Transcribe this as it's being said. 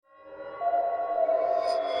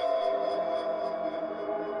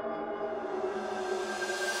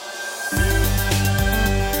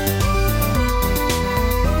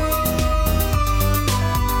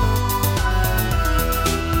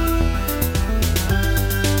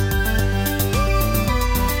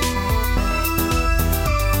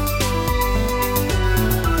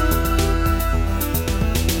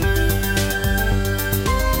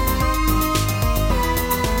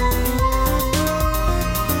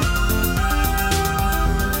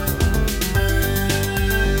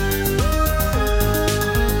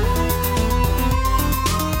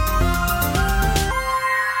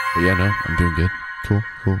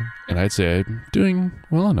Cool. And I'd say I'm doing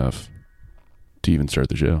well enough to even start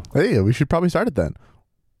the show. Hey, we should probably start it then.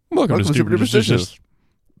 Welcome to Stupid Superstitious.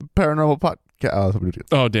 Paranormal podcast.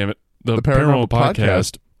 Oh, damn it. The Paranormal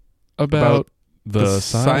Podcast about the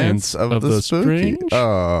science of the spooky. strange.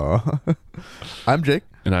 Oh. I'm Jake.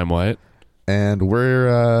 And I'm Wyatt. And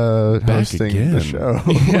we're Back hosting again. the show.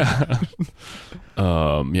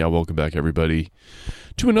 Yeah, welcome back, everybody,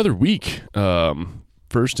 to another week.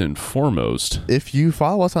 First and foremost, if you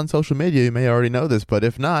follow us on social media, you may already know this, but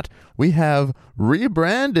if not, we have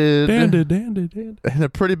rebranded in a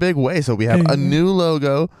pretty big way. So we have a new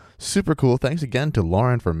logo. Super cool. Thanks again to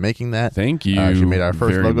Lauren for making that. Thank you. She made our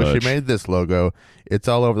first very logo. much. She made this logo. It's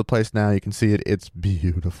all over the place now. You can see it. It's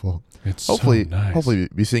beautiful. It's hopefully, so nice. Hopefully,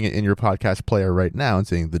 be seeing it in your podcast player right now and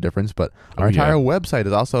seeing the difference. But our entire website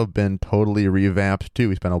has also been totally revamped too.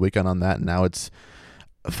 We spent a weekend on that, and now it's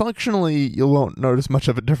functionally, you won't notice much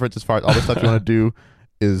of a difference as far as all the stuff you want to do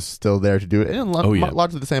is still there to do it in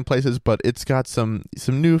lots of the same places, but it's got some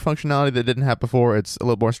new functionality that didn't have before. It's a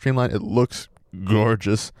little more streamlined. It looks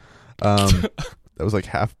gorgeous. That was like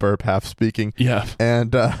half burp, half speaking. Yeah.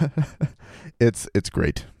 And it's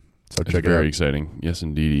great. So It's check it very out. exciting. Yes,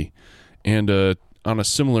 indeedy. And on a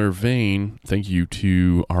similar vein, thank you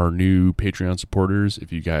to our new Patreon supporters.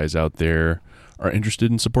 If you guys out there are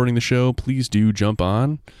interested in supporting the show, please do jump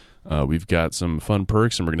on. We've got some fun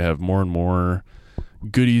perks, and we're going to have more and more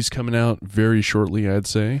goodies coming out very shortly, I'd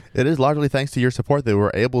say. It is largely thanks to your support that we're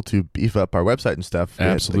able to beef up our website and stuff.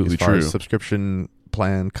 Absolutely as far true. as subscription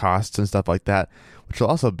plan costs and stuff like that, which will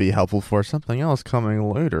also be helpful for something else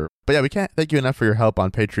coming later. But yeah, we can't thank you enough for your help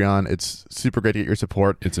on Patreon. It's super great to get your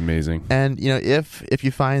support. It's amazing. And if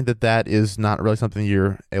you find that is not really something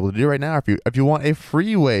you're able to do right now, if you want a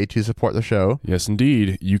free way to support the show, Yes,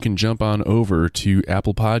 indeed. You can jump on over to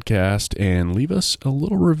Apple Podcast and leave us a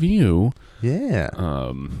little review. yeah.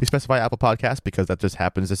 We specify Apple Podcasts because that just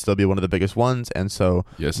happens to still be one of the biggest ones, and so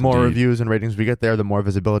Yes, the more indeed. reviews and ratings we get there, the more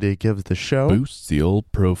visibility it gives the show. Boosts the old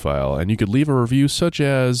profile. And you could leave a review such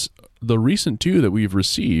as the recent two that we've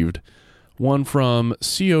received. One from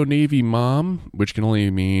CO Navy Mom, which can only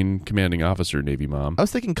mean Commanding Officer Navy Mom. I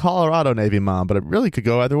was thinking Colorado Navy Mom, but it really could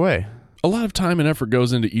go either way. A lot of time and effort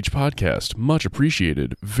goes into each podcast. Much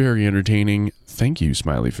appreciated. Very entertaining. Thank you,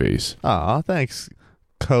 smiley face. Aw, thanks,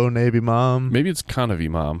 Co-Navy Mom. Maybe it's Conavi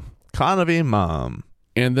Mom. Conavi Mom.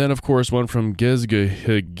 And then, of course, one from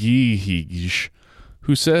Gezgahigish,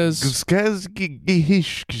 who says,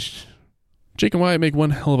 Jake and Wyatt make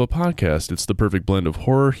one hell of a podcast. It's the perfect blend of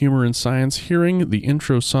horror, humor, and science. Hearing the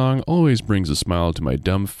intro song always brings a smile to my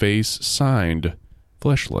dumb face. Signed,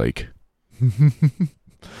 Fleshlike.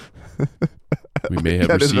 We may have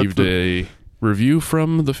received a review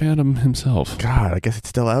from the Phantom himself. God, I guess it's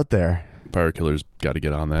still out there. Fire Killer's got to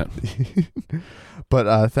get on that.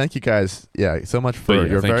 But thank you guys, so much for But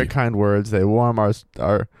yeah, your thank very you. kind words. They warm our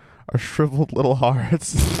shriveled little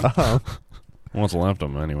hearts. Once left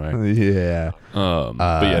them, anyway. Yeah.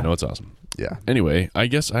 But yeah, no, it's awesome. Yeah. Anyway, I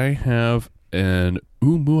guess I have an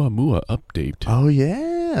Oumuamua update. Oh,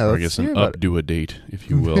 yeah. Or I Let's guess hear an about it. updo a date, if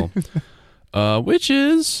you will. Which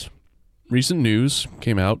is recent news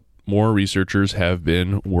came out. More researchers have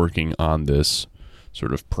been working on this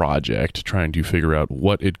sort of project, trying to figure out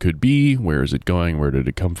what it could be, where is it going, where did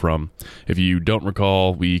it come from. If you don't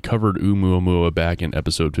recall, we covered Oumuamua back in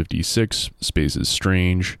episode 56, Space is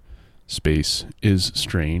Strange. Space is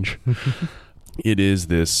strange. It is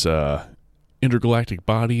this intergalactic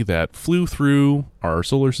body that flew through our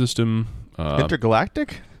solar system.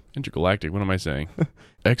 Intergalactic? Intergalactic, what am I saying?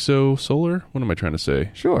 Exosolar? What am I trying to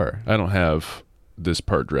say? Sure. I don't have this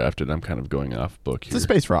part drafted. I'm kind of going off book here. It's a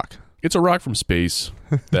space rock. It's a rock from space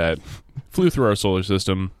that flew through our solar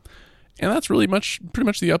system. And that's pretty much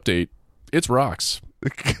the update. It's rocks.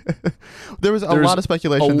 There's a lot of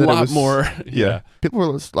speculation A that lot it was more. Yeah. People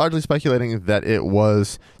were largely speculating that it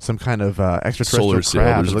was some kind of extraterrestrial Solar sail.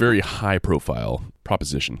 craft. There's a very high profile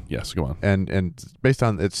proposition. Yes, go on. And based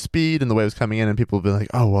on its speed and the way it was coming in, and people have been like,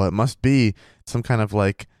 oh, well, it must be some kind of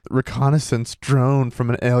like reconnaissance drone from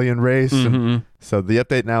an alien race. Mm-hmm. And so the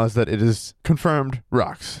update now is that it is confirmed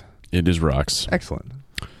rocks. It is rocks. Excellent.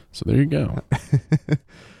 So there you go.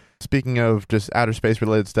 Speaking of just outer space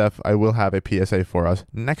related stuff, I will have a PSA for us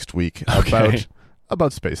next week Okay.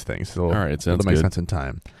 about space things. All right, sounds it'll make good. sense in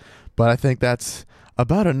time. But I think that's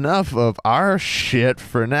about enough of our shit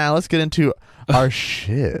for now. Let's get into our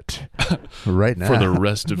shit right now. For the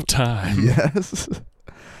rest of time. Yes.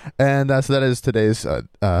 And so that is today's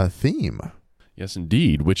theme. Yes,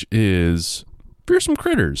 indeed, which is Fearsome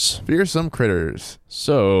critters. Fearsome critters.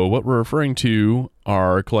 So, what we're referring to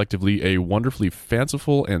are collectively a wonderfully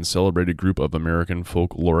fanciful and celebrated group of American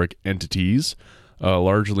folkloric entities,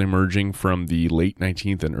 largely emerging from the late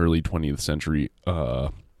 19th and early 20th century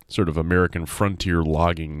sort of American frontier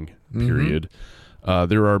logging period.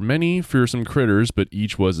 There are many fearsome critters, but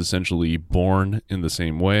each was essentially born in the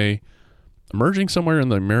same way, emerging somewhere in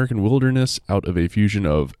the American wilderness out of a fusion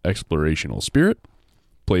of explorational spirit,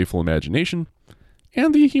 playful imagination,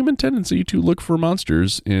 and the human tendency to look for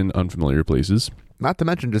monsters in unfamiliar places. Not to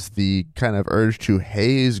mention just the kind of urge to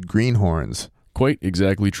haze greenhorns. Quite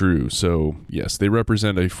exactly true. So, yes, they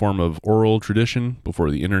represent a form of oral tradition before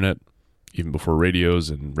the internet, even before radios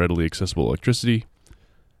and readily accessible electricity.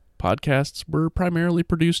 Podcasts were primarily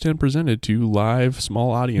produced and presented to live,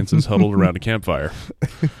 small audiences huddled around a campfire.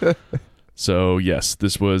 So, yes,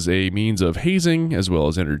 this was a means of hazing as well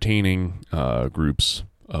as entertaining groups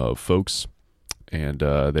of folks. And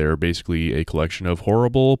they're basically a collection of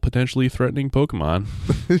horrible, potentially threatening Pokemon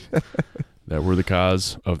that were the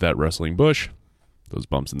cause of that rustling bush, those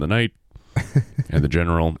bumps in the night, and the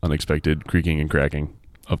general unexpected creaking and cracking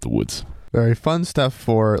of the woods. Very fun stuff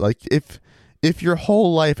for, like, if your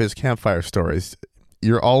whole life is campfire stories,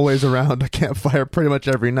 you're always around a campfire pretty much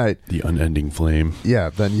every night. The unending flame. Yeah,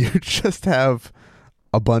 then you just have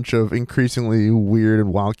a bunch of increasingly weird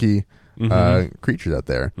and wonky creatures out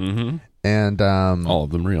there. Mm-hmm. And all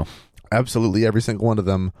of them real. Absolutely every single one of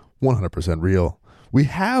them 100% real. We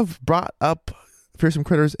have brought up fearsome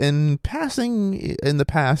critters in passing in the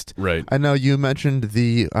past. Right. I know you mentioned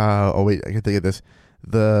the I can think of this.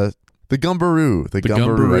 The Gumbaroo. The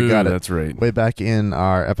Gumbaroo, I got it. That's right. Way back in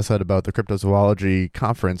our episode about the cryptozoology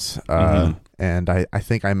conference. And I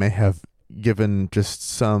think I may have given just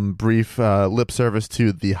some brief lip service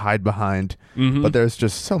to the hide behind, but there's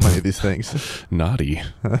just so many of these things. Naughty.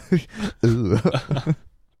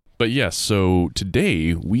 But yes, so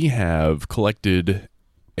today we have collected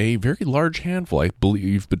a very large handful, I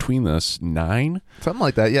believe, between us, 9. Something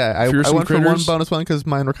like that, yeah. I went for one bonus one because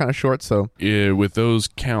mine were kind of short, so... with those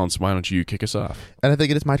counts, why don't you kick us off? And I think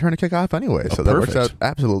it is my turn to kick off anyway, so that works out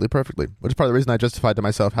absolutely perfectly. Which is part of the reason I justified to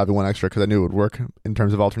myself having one extra, because I knew it would work in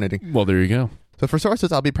terms of alternating. Well, there you go. So for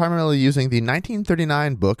sources, I'll be primarily using the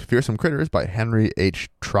 1939 book Fearsome Critters by Henry H.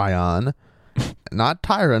 Tryon. Not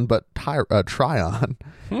Tyron, but Tryon.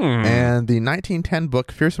 And the 1910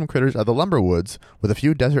 book Fearsome Critters of the Lumberwoods with a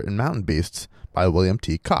Few Desert and Mountain Beasts by William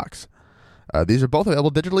T. Cox. These are both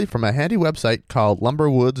available digitally from a handy website called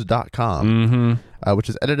lumberwoods.com, which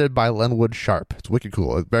is edited by Lenwood Sharp. It's wicked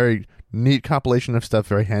cool. A very neat compilation of stuff,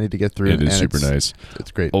 very handy to get through. It is super nice.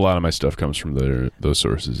 It's great. A lot of my stuff comes from those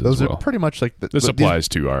sources as well. Those are pretty much like... This applies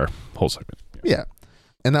to our whole segment. Yeah.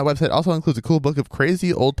 And that website also includes a cool book of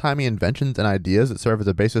crazy old-timey inventions and ideas that serve as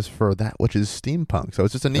a basis for that which is steampunk. So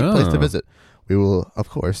it's just a neat place to visit. We will, of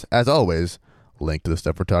course, as always, link to the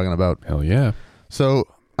stuff we're talking about. Hell yeah. So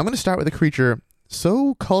I'm going to start with a creature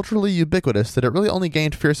so culturally ubiquitous that it really only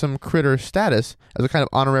gained fearsome critter status as a kind of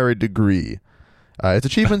honorary degree. Its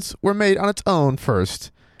achievements were made on its own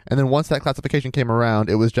first, and then once that classification came around,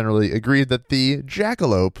 it was generally agreed that the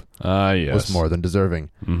jackalope was more than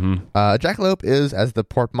deserving. Jackalope is, as the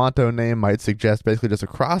portmanteau name might suggest, basically just a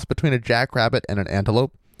cross between a jackrabbit and an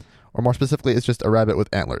antelope, or more specifically, it's just a rabbit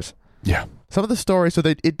with antlers. Yeah. Some of the stories, so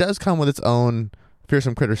it does come with its own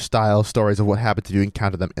fearsome critter style stories of what happens if you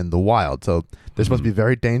encounter them in the wild. So they're supposed to be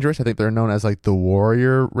very dangerous. I think they're known as like the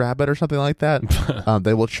warrior rabbit or something like that.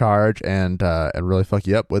 They will charge and really fuck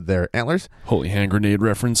you up with their antlers. Holy hand grenade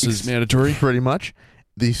reference is mandatory. Pretty much.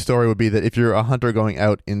 The story would be that if you're a hunter going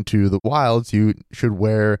out into the wilds, you should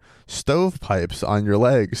wear stovepipes on your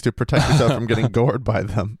legs to protect yourself from getting gored by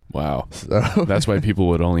them. Wow. So. That's why people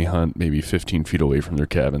would only hunt maybe 15 feet away from their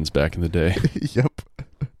cabins back in the day. Yep.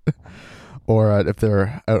 Or if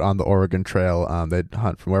they're out on the Oregon Trail, they'd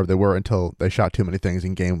hunt from wherever they were until they shot too many things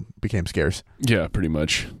and game became scarce. Yeah, pretty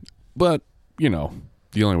much. But,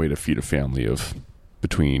 the only way to feed a family of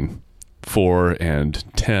between 4 and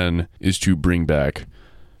 10 is to bring back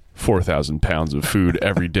 4,000 pounds of food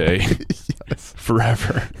every day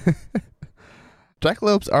forever.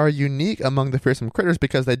 Jackalopes are unique among the fearsome critters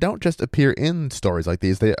because they don't just appear in stories like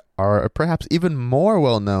these. They are perhaps even more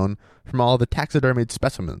well known from all the taxidermied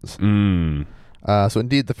specimens. So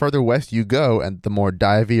indeed, the further west you go and the more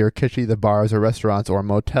divey or kitschy the bars or restaurants or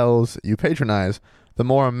motels you patronize, the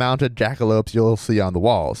more mounted jackalopes you'll see on the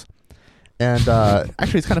walls. And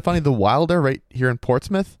actually, it's kind of funny. The Wilder right here in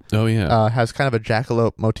Portsmouth has kind of a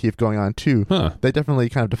jackalope motif going on, too. Huh. They definitely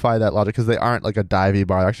kind of defy that logic because they aren't like a divey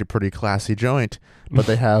bar. They're actually a pretty classy joint. But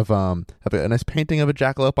they have a nice painting of a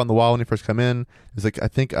jackalope on the wall when you first come in. There's like, I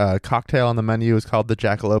think a cocktail on the menu is called the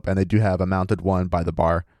Jackalope, and they do have a mounted one by the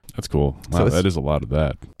bar. That's cool. Wow, So that is a lot of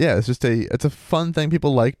that. Yeah, it's a fun thing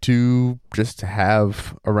people like to just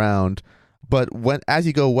have around. But as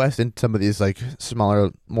you go west into some of these like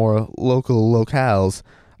smaller, more local locales,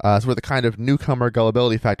 it's where the kind of newcomer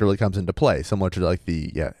gullibility factor really comes into play, similar to like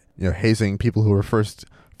the hazing people who were first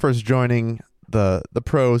joining the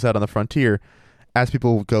pros out on the frontier. As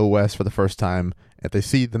people go west for the first time, if they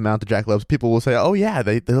see the mounted jackalopes, people will say, "Oh yeah,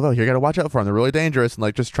 they live out here. You got to watch out for them. They're really dangerous," and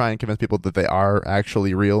like just try and convince people that they are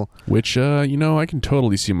actually real. Which I can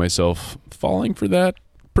totally see myself falling for that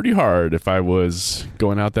pretty hard if I was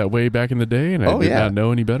going out that way back in the day and I did not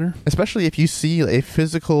know any better. Especially if you see a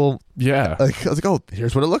physical, like I was like, "Oh,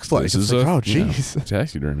 here's what it looks like." This it's is like, oh, jeez,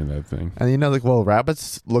 taxidermy that thing. And like, well,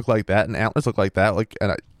 rabbits look like that, and antlers look like that. Like,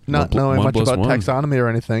 and not knowing much about taxonomy or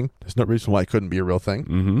anything, there's no reason why it couldn't be a real thing.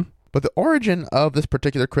 Mm-hmm. But the origin of this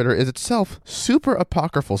particular critter is itself super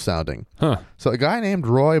apocryphal sounding. Huh. So a guy named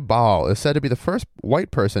Roy Ball is said to be the first white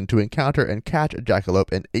person to encounter and catch a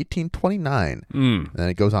jackalope in 1829. And then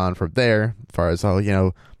it goes on from there, as far as,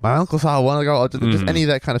 my uncle saw one ago, just any of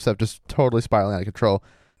that kind of stuff, just totally spiraling out of control.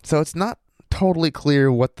 So it's not totally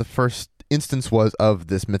clear what the first instance was of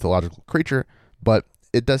this mythological creature, but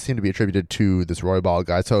it does seem to be attributed to this Roy Ball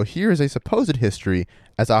guy. So here is a supposed history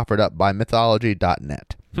as offered up by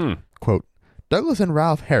mythology.net. Quote, Douglas and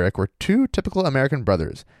Ralph Herrick were two typical American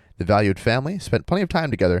brothers. The valued family spent plenty of time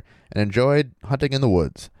together and enjoyed hunting in the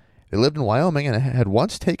woods. They lived in Wyoming and had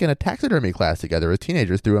once taken a taxidermy class together as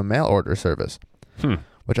teenagers through a mail order service.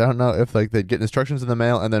 Which I don't know if like they'd get instructions in the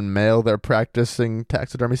mail and then mail their practicing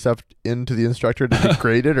taxidermy stuff into the instructor to be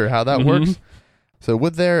graded or how that works. So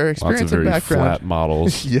with their experience and background, flat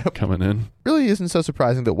models coming in. Really isn't so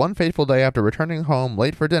surprising that one fateful day after returning home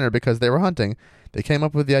late for dinner because they were hunting, they came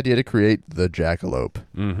up with the idea to create the jackalope.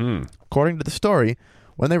 According to the story,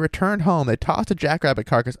 when they returned home, they tossed a jackrabbit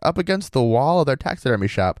carcass up against the wall of their taxidermy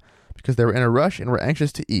shop because they were in a rush and were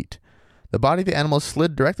anxious to eat. The body of the animal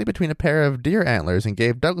slid directly between a pair of deer antlers and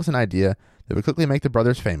gave Douglas an idea that would quickly make the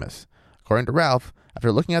brothers famous. According to Ralph,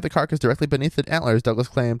 after looking at the carcass directly beneath the antlers, Douglas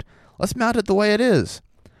claimed, "Let's mount it the way it is."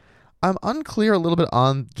 I'm unclear a little bit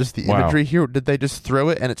on just the imagery here. Did they just throw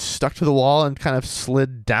it and it stuck to the wall and kind of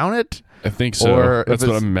slid down it? I think so. Or that's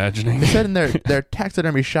what I'm imagining. They said in their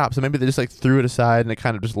taxidermy shop, so maybe they just like threw it aside and it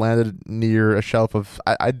kind of just landed near a shelf of.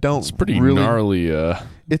 I don't. It's pretty really, gnarly.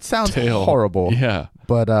 It sounds tail. horrible. Yeah,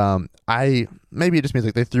 but maybe it just means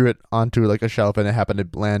like they threw it onto like a shelf and it happened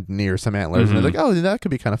to land near some antlers and they're like, oh, that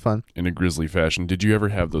could be kind of fun. In a grisly fashion. Did you ever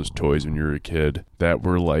have those toys when you were a kid that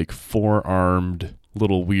were like four-armed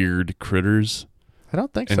little weird critters? I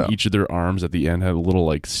don't think so. And each of their arms at the end had a little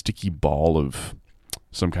like sticky ball of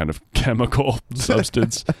some kind of chemical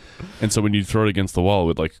substance. And so when you throw it against the wall, it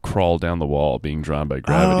would like crawl down the wall being drawn by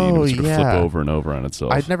gravity and it would sort of flip over and over on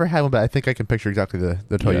itself. I'd never had one, but I think I can picture exactly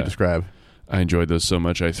the toy you describe. I enjoyed those so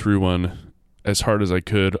much. I threw one as hard as I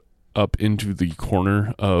could up into the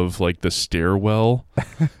corner of like the stairwell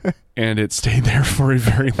and it stayed there for a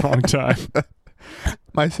very long time.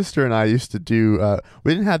 My sister and I used to do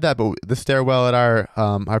we didn't have that, but the stairwell at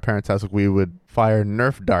our parents' house, we would fire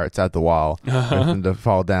Nerf darts at the wall for them to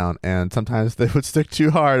fall down, and sometimes they would stick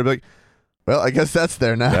too hard. I'd be like, well, I guess that's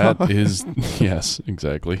there now. That is, yes,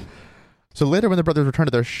 exactly. So later when the brothers returned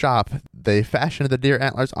to their shop, they fashioned the deer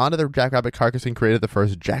antlers onto the jackrabbit carcass and created the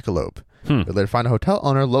first jackalope. They later find a hotel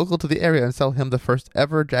owner local to the area and sell him the first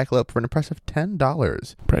ever jackalope for an impressive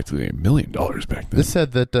 $10. Practically $1 million back then. This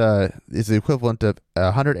said that is the equivalent of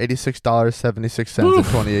 $186.76 in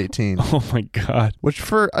 2018. Oh my God. Which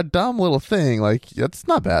for a dumb little thing, like, that's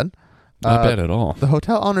not bad. Not bad at all. The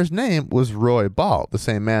hotel owner's name was Roy Ball, the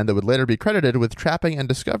same man that would later be credited with trapping and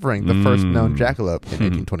discovering the first known jackalope in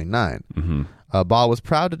 1829. Ball was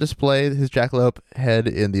proud to display his jackalope head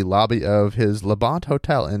in the lobby of his Labont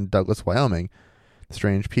Hotel in Douglas, Wyoming. The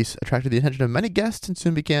strange piece attracted the attention of many guests and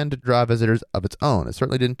soon began to draw visitors of its own. It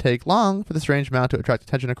certainly didn't take long for the strange mount to attract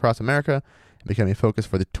attention across America and become a focus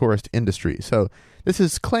for the tourist industry. So this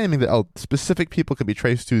is claiming that specific people could be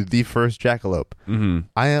traced to the first jackalope.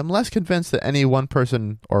 I am less convinced that any one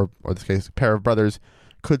person, or in this case, a pair of brothers,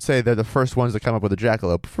 could say they're the first ones to come up with a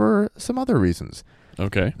jackalope for some other reasons.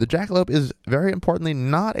 Okay. The jackalope is, very importantly,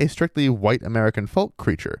 not a strictly white American folk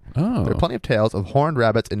creature. Oh. There are plenty of tales of horned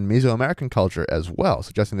rabbits in Mesoamerican culture as well,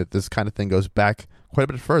 suggesting that this kind of thing goes back quite a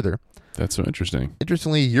bit further. That's so interesting.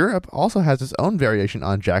 Interestingly, Europe also has its own variation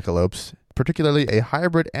on jackalopes, particularly a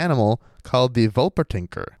hybrid animal called the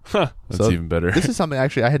Volpertinker. Huh, that's even better. This is something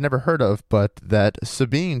actually I had never heard of, but that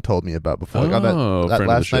Sabine told me about before. That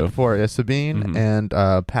last night before. Yeah, Sabine and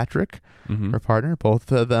Patrick, her partner,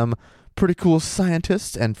 both of them pretty cool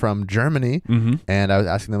scientists and from Germany. And I was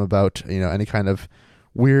asking them about any kind of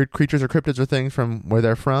weird creatures or cryptids or things from where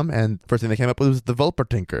they're from, and first thing they came up with was the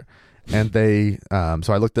Volpertinker. And they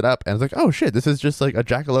so I looked it up and I was like, oh shit, this is just like a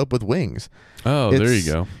jackalope with wings. There you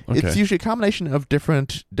go. Okay. It's usually a combination of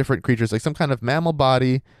different creatures, like some kind of mammal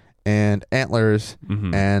body and antlers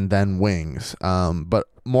and then wings. But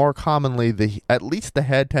more commonly, at least the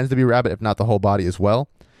head tends to be rabbit, if not the whole body as well.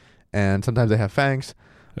 And sometimes they have fangs.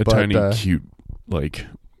 Tiny, cute, like,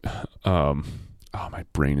 my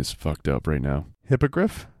brain is fucked up right now.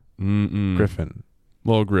 Hippogriff? Griffin.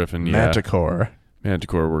 Well, Griffin, yeah. Manticore.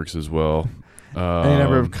 Manticore works as well. Any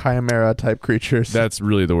number of chimera type creatures. That's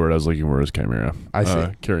really the word I was looking for, is chimera. I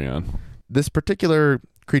see. Carry on. This particular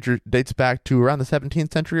creature dates back to around the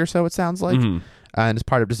 17th century or so, it sounds like. And it's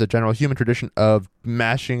part of just a general human tradition of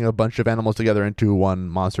mashing a bunch of animals together into one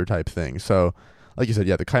monster type thing. So, like you said,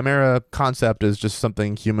 yeah, the chimera concept is just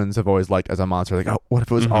something humans have always liked as a monster. Like, oh, what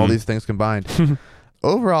if it was all these things combined?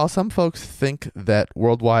 Overall, some folks think that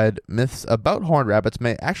worldwide myths about horned rabbits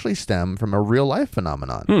may actually stem from a real-life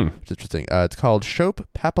phenomenon. Which is interesting. It's called Shope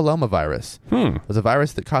papillomavirus. It's a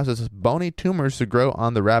virus that causes bony tumors to grow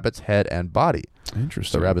on the rabbit's head and body.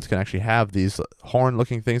 Interesting. So rabbits can actually have these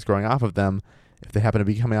horn-looking things growing off of them. If they happen to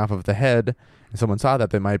be coming off of the head, and someone saw that,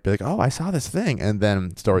 they might be like, oh, I saw this thing. And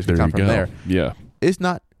then stories can come from there. Yeah. It's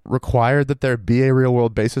not required that there be a real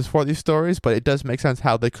world basis for these stories, but it does make sense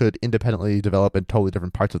how they could independently develop in totally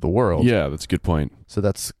different parts of the world. Yeah, that's a good point. So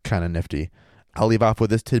that's kind of nifty. I'll leave off with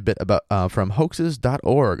this tidbit about from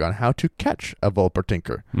hoaxes.org on how to catch a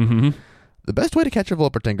Volpertinker. The best way to catch a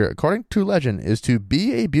Volpertinker, according to legend, is to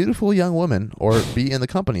be a beautiful young woman or be in the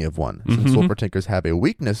company of one, since Volpertinkers have a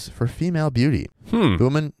weakness for female beauty. The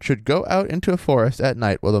woman should go out into a forest at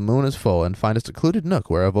night while the moon is full and find a secluded nook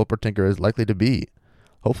where a Volpertinker is likely to be.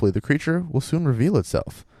 Hopefully the creature will soon reveal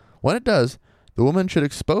itself. When it does, the woman should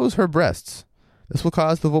expose her breasts. This will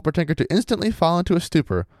cause the Volpertinker to instantly fall into a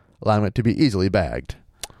stupor, allowing it to be easily bagged.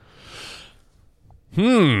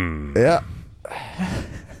 Yeah.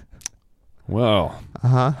 Well.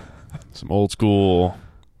 Some old school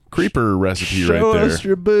creeper recipe right there. Show us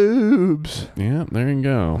your boobs. Yeah, there you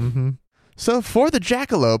go. So for the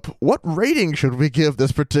jackalope, what rating should we give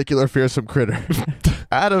this particular fearsome critter?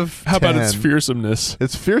 Out of 10. How about its fearsomeness?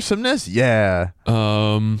 Its fearsomeness? Yeah.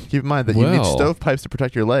 Keep in mind that you need stovepipes to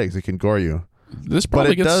protect your legs. It can gore you. This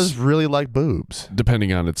probably does really like boobs.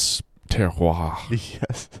 Depending on its terroir.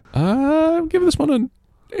 Yes. I'm giving this one an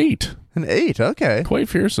 8. An 8, okay. Quite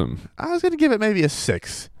fearsome. I was going to give it maybe a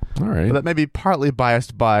 6. All right. But that may be partly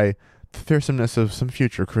biased by the fearsomeness of some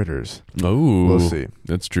future critters. Oh. We'll see.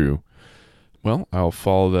 That's true. Well, I'll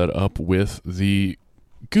follow that up with the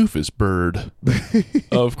Goofus bird,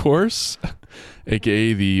 of course,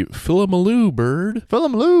 a.k.a. the Philomaloo bird.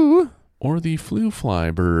 Philomaloo! Or the Flu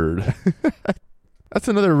Fly bird. That's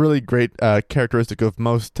another really great characteristic of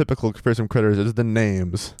most typical fearsome critters is the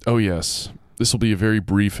names. Oh, yes. This will be a very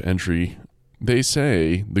brief entry. They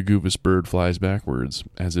say the Goofus bird flies backwards,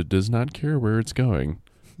 as it does not care where it's going,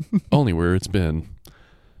 only where it's been.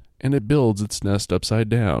 And it builds its nest upside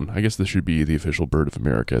down. I guess this should be the official bird of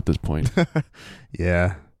America at this point.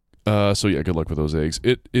 Yeah. So yeah, good luck with those eggs.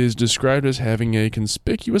 It is described as having a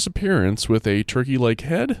conspicuous appearance with a turkey-like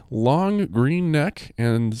head, long green neck,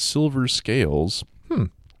 and silver scales.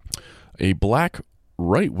 A black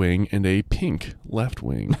right wing and a pink left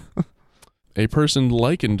wing. A person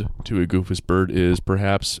likened to a Goofus bird is,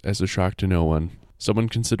 perhaps as a shock to no one, someone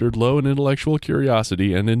considered low in intellectual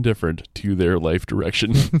curiosity and indifferent to their life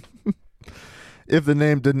direction. If the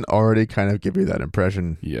name didn't already kind of give you that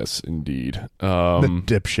impression. Yes, indeed. The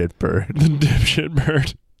dipshit bird. The dipshit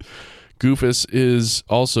bird. Goofus is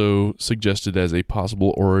also suggested as a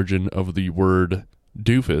possible origin of the word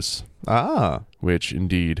doofus. Which,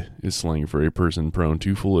 indeed, is slang for a person prone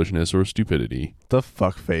to foolishness or stupidity. The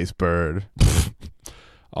fuckface bird.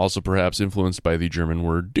 Also perhaps influenced by the German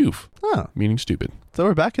word doof, meaning stupid. So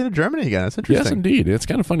we're back into Germany again. That's interesting. Yes, indeed. It's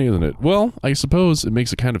kind of funny, isn't it? Well, I suppose it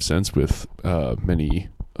makes a kind of sense with many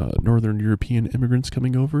Northern European immigrants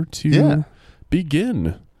coming over to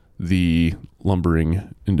begin the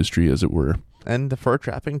lumbering industry, as it were. And the fur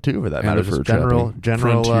trapping, too, for that matter. Just general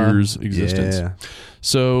frontier's existence. Yeah.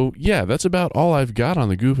 So, yeah, that's about all I've got on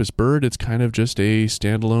the Goofus bird. It's kind of just a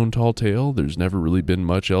standalone tall tale. There's never really been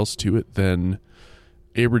much else to it than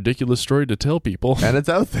a ridiculous story to tell people. And it's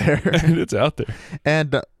out there. And it's out there.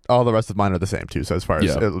 And all the rest of mine are the same too. So as far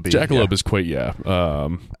as it'll be, Jackalope is quite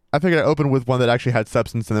I figured I open with one that actually had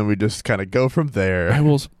substance, and then we just kind of go from there. I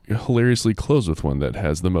will hilariously close with one that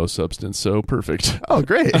has the most substance. So perfect. Oh,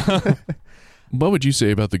 great. What would you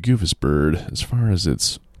say about the Goofus bird as far as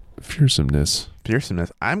its fearsomeness?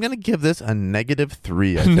 I'm gonna give this a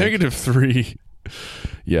 -3. I think. -3.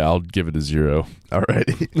 Yeah, I'll give it a 0.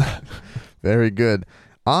 Alrighty. Very good.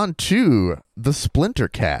 On to the Splinter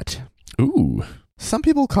Cat. Ooh. Some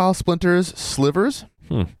people call splinters slivers.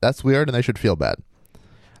 That's weird, and they should feel bad.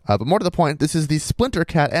 But more to the point, this is the Splinter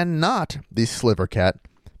Cat and not the Sliver Cat,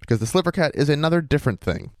 because the Sliver Cat is another different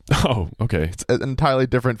thing. Oh, okay. It's an entirely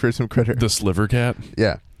different fearsome critter. The Sliver Cat?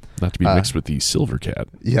 Yeah. Not to be mixed with the Silver Cat.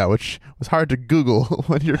 Yeah, which was hard to Google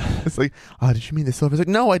when you're... It's like, did you mean the Silver? It's like,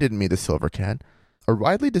 no, I didn't mean the Silver Cat. A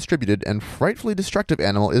widely distributed and frightfully destructive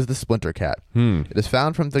animal is the Splinter Cat. It is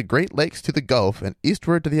found from the Great Lakes to the Gulf and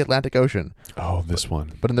eastward to the Atlantic Ocean. Oh, this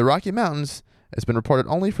one. But in the Rocky Mountains, it's been reported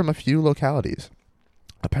only from a few localities.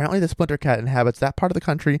 Apparently, the Splinter Cat inhabits that part of the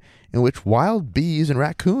country in which wild bees and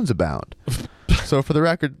raccoons abound. So, for the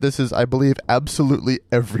record, this is, I believe, absolutely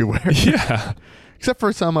everywhere. Yeah. Except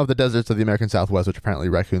for some of the deserts of the American Southwest, which apparently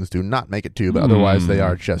raccoons do not make it to, but otherwise they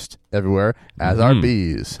are just everywhere, as are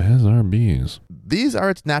bees. As are bees. These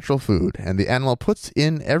are its natural food, and the animal puts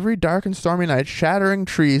in every dark and stormy night, shattering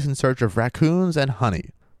trees in search of raccoons and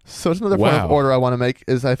honey. So it's another point of order I want to make,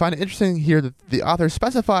 is I find it interesting here that the author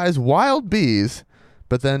specifies wild bees,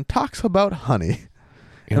 but then talks about honey.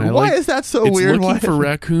 And why is that so weird? It's looking for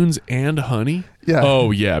raccoons and honey? Yeah.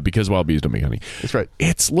 Oh, yeah, because wild bees don't make honey. That's right.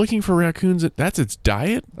 It's looking for raccoons. That's its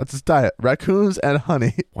diet? That's its diet. Raccoons and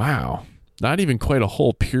honey. Wow. Not even quite a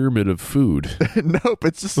whole pyramid of food. Nope.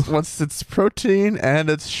 It's just once it's protein and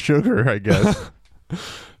it's sugar, I guess. A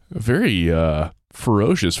very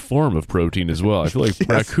ferocious form of protein as well. I feel like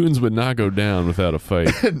raccoons would not go down without a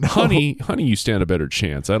fight. No. Honey, you stand a better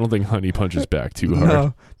chance. I don't think honey punches back too hard.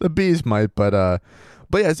 No, the bees might, but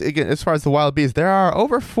yes, again, as far as the wild bees, there are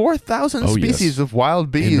over 4,000 species of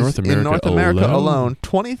wild bees in North America alone.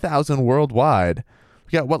 20,000 worldwide.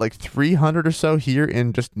 We got, like 300 or so here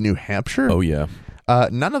in just New Hampshire? Oh, yeah.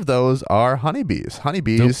 None of those are honeybees.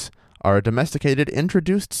 Honeybees are a domesticated,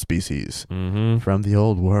 introduced species from the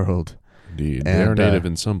old world. Indeed. They are native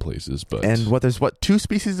in some places, but... And there's 2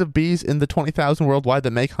 species of bees in the 20,000 worldwide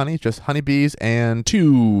that make honey? Just honeybees and...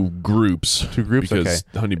 2 groups. 2 groups, because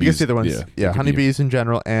honeybees... You can see the ones, honeybees in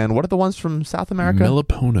general. And what are the ones from South America?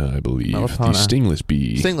 Melipona, I believe. The stingless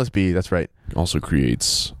bee. Stingless bee, that's right. Also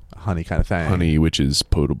creates... honey kind of thing. Honey, which is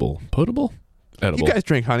potable. Potable? Edible. You guys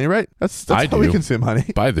drink honey, right? That's how we consume honey.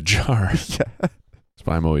 By the jar. Yeah. That's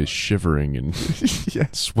why I'm always shivering and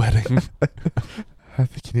sweating. I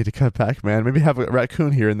think you need to cut back, man. Maybe have a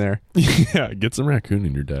raccoon here and there. Yeah, get some raccoon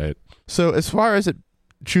in your diet. So as far as it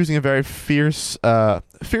choosing a very fearsome,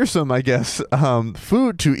 I guess,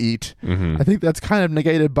 food to eat, I think that's kind of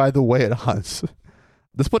negated by the way it hunts.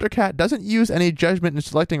 The Splinter Cat doesn't use any judgment in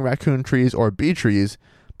selecting raccoon trees or bee trees,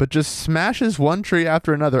 but just smashes one tree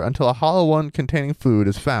after another until a hollow one containing food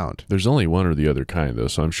is found. There's only one or the other kind, though,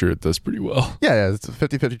 so I'm sure it does pretty well. Yeah, it's a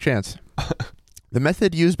 50-50 chance. The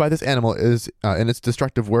method used by this animal is in its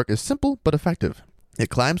destructive work is simple but effective. It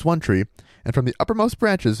climbs one tree, and from the uppermost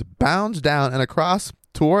branches, bounds down and across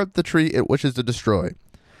toward the tree it wishes to destroy.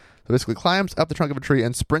 So basically climbs up the trunk of a tree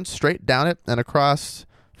and sprints straight down it and across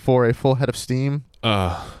for a full head of steam.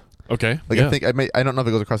 Okay. I think I don't know if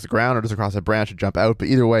it goes across the ground or just across a branch and jump out, but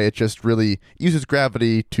either way, it just really uses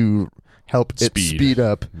gravity to help it speed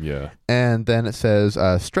up. Yeah. And then it says,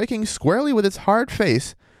 striking squarely with its hard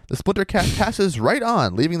face, the Splinter Cat passes right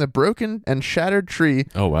on, leaving the broken and shattered tree.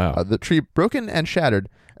 Oh, wow. The tree broken and shattered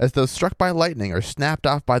as though struck by lightning or snapped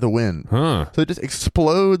off by the wind. Huh. So they just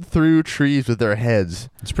explode through trees with their heads.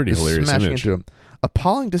 It's pretty hilarious smashing image. into them.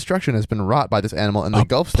 Appalling destruction has been wrought by this animal in the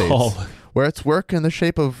Gulf states, where its work in the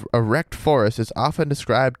shape of a wrecked forest is often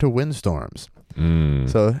described to windstorms.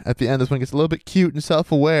 So at the end, this one gets a little bit cute and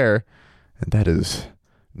self-aware, and that is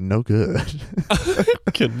no good.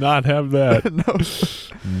 Cannot have that.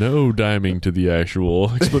 No diming to the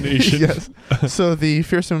actual explanation. Yes. So the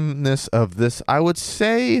fearsomeness of this, I would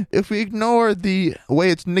say, if we ignore the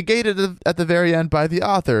way it's negated at the very end by the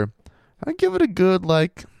author, I'd give it a good,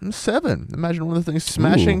 7. Imagine one of the things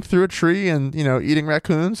smashing through a tree and, eating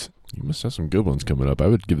raccoons. You must have some good ones coming up. I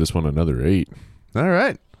would give this one another 8. All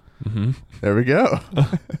right. There we go.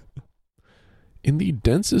 In the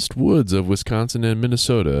densest woods of Wisconsin and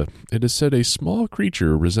Minnesota, it is said a small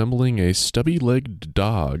creature resembling a stubby-legged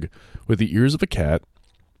dog with the ears of a cat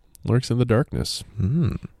lurks in the darkness.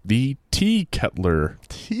 The tea kettler.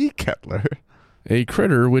 Tea kettler? a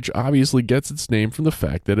critter which obviously gets its name from the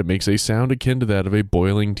fact that it makes a sound akin to that of a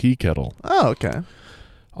boiling tea kettle. Oh, okay.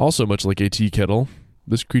 Also, much like a tea kettle,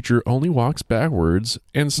 this creature only walks backwards,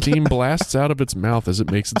 and steam blasts out of its mouth as it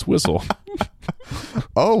makes its whistle.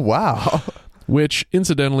 Oh, wow. Which,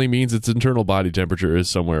 incidentally, means its internal body temperature is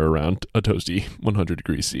somewhere around a toasty 100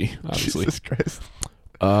 degrees C, obviously. Jesus Christ.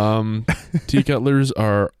 Tea kettlers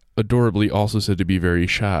are adorably also said to be very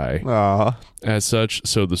shy. Aw. As such,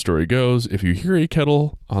 so the story goes, if you hear a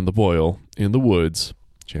kettle on the boil in the woods,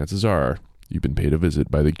 chances are you've been paid a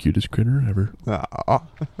visit by the cutest critter ever. Aw.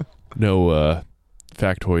 No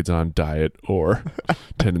factoids on diet or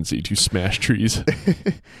tendency to smash trees.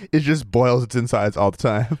 It just boils its insides all the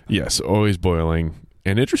time. Yes, always boiling.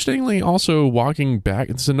 And interestingly, also walking back.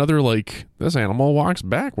 It's another, like, this animal walks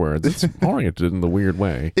backwards. It's oriented in the weird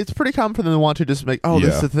way. It's pretty common for them to want to just make,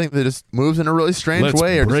 this is the thing that just moves in a really strange Let's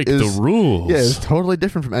way. break the rules. Yeah, it's totally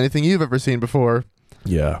different from anything you've ever seen before.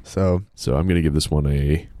 Yeah. So I'm going to give this one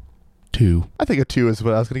a 2. I think a 2 is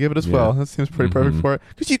what I was going to give it as well. That seems pretty perfect for it.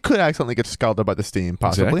 Because you could accidentally get scalded by the steam,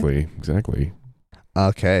 possibly. Exactly.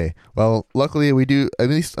 Okay. Well, luckily we do. At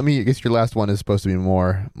least, I guess your last one is supposed to be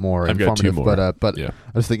more I've informative. got 2 more. But yeah.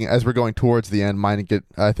 I was thinking, as we're going towards the end, mine get,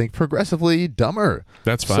 I think, progressively dumber.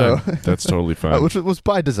 That's fine. So, That's totally fine. Which was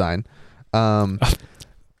by design.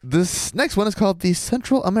 This next one is called the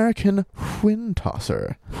Central American Whin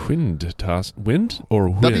Tosser. Wind or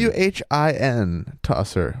whin? WHIN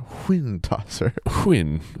tosser. Whin tosser.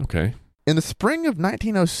 Whin. Okay. In the spring of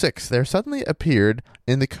 1906, there suddenly appeared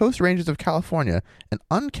in the coast ranges of California an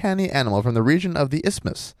uncanny animal from the region of the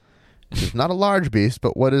Isthmus. It is not a large beast,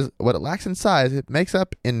 but what it lacks in size, it makes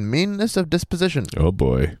up in meanness of disposition. Oh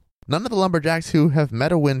boy. None of the lumberjacks who have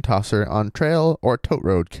met a wind tosser on trail or tote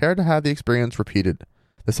road care to have the experience repeated.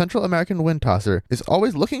 The Central American wind tosser is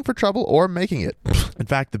always looking for trouble or making it. In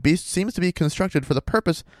fact, the beast seems to be constructed for the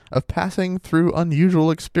purpose of passing through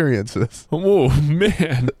unusual experiences. Oh,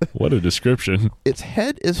 man. What a description. Its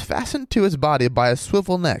head is fastened to its body by a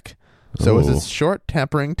swivel neck. So is its short,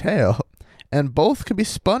 tapering tail. And both can be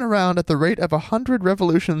spun around at the rate of 100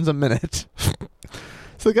 revolutions a minute.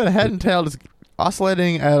 So they got a head and tail just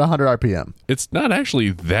oscillating at 100 RPM. It's not actually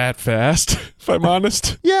that fast, if I'm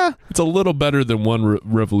honest. Yeah. It's a little better than 1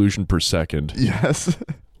 revolution per second. Yes.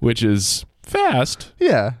 Which is fast.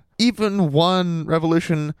 Yeah. Even 1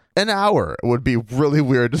 revolution an hour would be really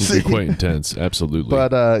weird to see. It'd be quite intense, absolutely.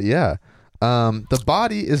 But, yeah. The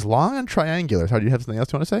body is long and triangular. So do you have something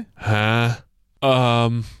else you want to say?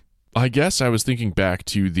 I guess I was thinking back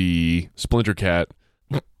to the Splinter Cat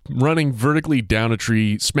running vertically down a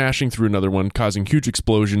tree, smashing through another one, causing huge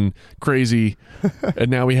explosion, crazy. And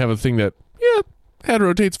now we have a thing that, head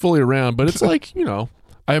rotates fully around, but it's like,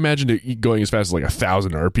 I imagined it going as fast as like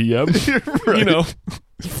 1,000 RPM, Right.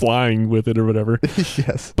 Flying with it or whatever.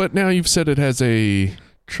 Yes. But now you've said it has a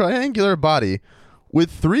triangular body with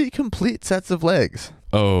 3 complete sets of legs.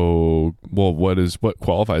 Oh, well, what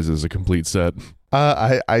qualifies as a complete set?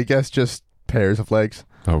 I guess just pairs of legs.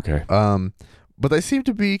 Okay. But they seem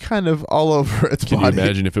to be kind of all over its body. Can you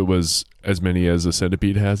imagine if it was as many as a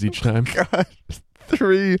centipede has each time? God,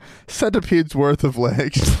 3 centipedes worth of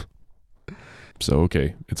legs. So,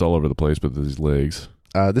 okay, it's all over the place with these legs.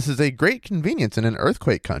 This is a great convenience in an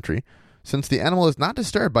earthquake country, since the animal is not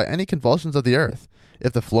disturbed by any convulsions of the earth.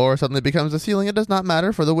 If the floor suddenly becomes the ceiling, it does not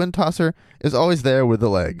matter, for the wind tosser is always there with the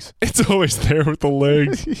legs. It's always there with the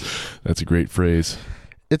legs. That's a great phrase.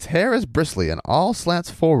 Its hair is bristly and all slants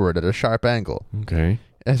forward at a sharp angle. Okay.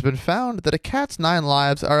 It has been found that a cat's 9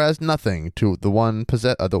 lives are as nothing to the one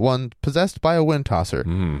possessed by a wind tosser.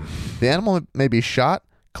 The animal may be shot,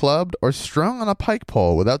 clubbed, or strung on a pike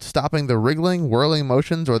pole without stopping the wriggling, whirling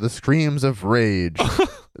motions or the screams of rage.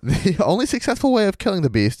 The only successful way of killing the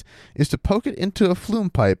beast is to poke it into a flume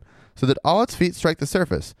pipe so that all its feet strike the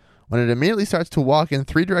surface, when it immediately starts to walk in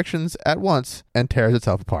 3 directions at once and tears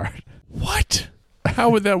itself apart. What?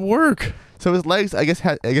 How would that work? So his legs, I guess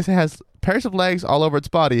it has pairs of legs all over its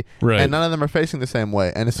body, right, and none of them are facing the same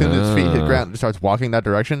way. And as soon as its feet hit ground, it starts walking that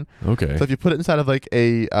direction. Okay. So if you put it inside of like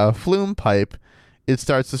a flume pipe, it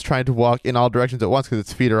starts just trying to walk in all directions at once because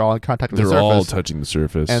its feet are all in contact with the surface. They're all touching the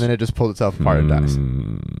surface. And then it just pulls itself apart and dies.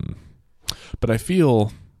 But I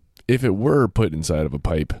feel if it were put inside of a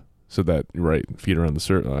pipe, so that, feet are on the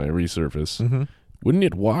resurface, wouldn't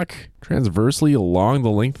it walk transversely along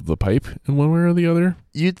the length of the pipe in one way or the other?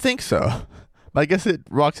 You'd think so. But I guess it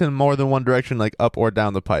walks in more than one direction, like up or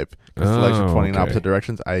down the pipe. Because the legs are pointing in opposite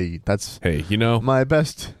directions. Hey, my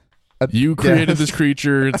best. You created this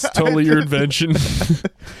creature. It's totally your invention.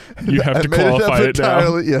 You have to qualify it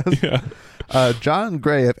now. Yes. Yeah. John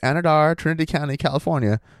Gray of Anadar, Trinity County,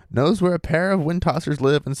 California, knows where a pair of wind tossers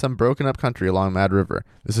live in some broken up country along Mad River.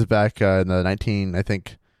 This is back in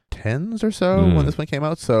the 10s or so when this one came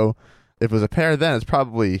out. So if it was a pair then, it's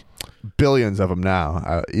probably billions of them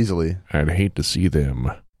now, easily. I'd hate to see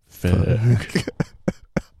them. Fuck.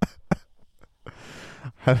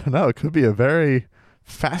 I don't know. It could be a very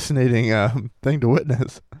fascinating thing to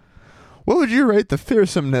witness. What would you rate the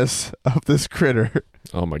fearsomeness of this critter?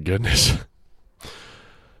 Oh my goodness.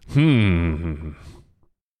 A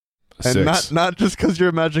And 6. not just because you're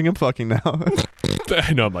imagining him fucking now.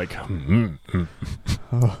 I know, I'm like, a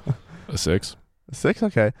 6. A 6?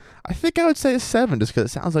 Okay. I think I would say a 7 just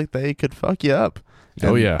because it sounds like they could fuck you up.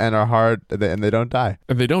 Oh, yeah. And are hard, and they don't die.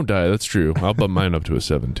 And they don't die, that's true. I'll bump mine up to a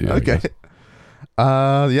 7 too. Okay.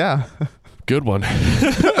 Yeah. Good one.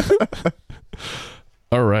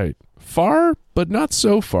 All right. Far, but not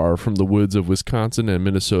so far from the woods of Wisconsin and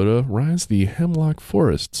Minnesota rise the hemlock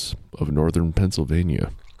forests of northern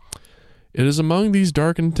Pennsylvania. It is among these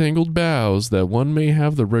dark and tangled boughs that one may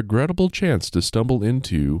have the regrettable chance to stumble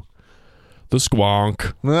into the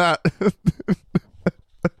squonk,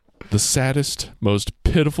 the saddest, most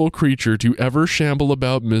pitiful creature to ever shamble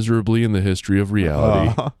about miserably in the history of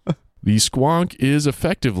reality. The squonk is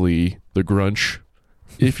effectively the Grunch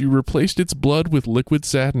if you replaced its blood with liquid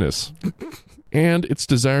sadness, and its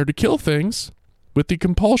desire to kill things with the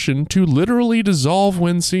compulsion to literally dissolve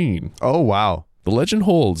when seen. Oh, wow. The legend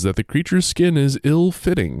holds that the creature's skin is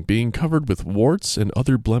ill-fitting, being covered with warts and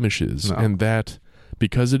other blemishes, and that,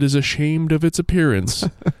 because it is ashamed of its appearance,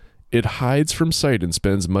 it hides from sight and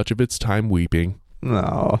spends much of its time weeping.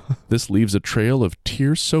 No. This leaves a trail of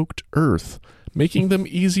tear-soaked earth, making them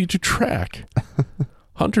easy to track.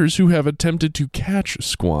 Hunters who have attempted to catch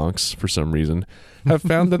squonks, for some reason, have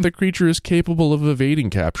found that the creature is capable of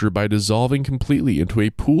evading capture by dissolving completely into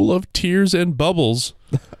a pool of tears and bubbles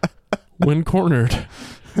when cornered.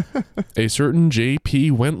 A certain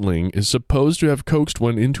J.P. Wentling is supposed to have coaxed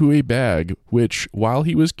one into a bag, which, while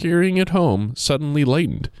he was carrying it home, suddenly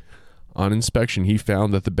lightened. On inspection, he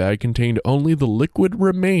found that the bag contained only the liquid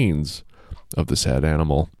remains of the sad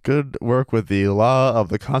animal. Good work with the law of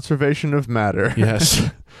the conservation of matter.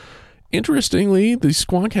 Yes. Interestingly, the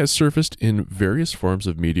squonk has surfaced in various forms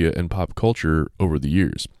of media and pop culture over the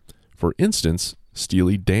years. For instance,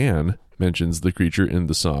 Steely Dan mentions the creature in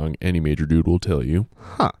the song Any Major Dude Will Tell You,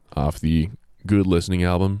 off the Good Listening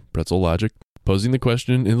album, Pretzel Logic, posing the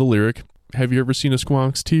question in the lyric, have you ever seen a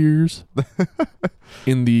squonk's tears?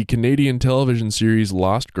 In the Canadian television series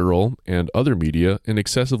Lost Girl and other media, an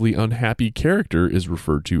excessively unhappy character is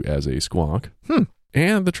referred to as a squonk.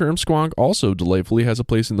 And the term squonk also delightfully has a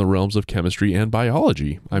place in the realms of chemistry and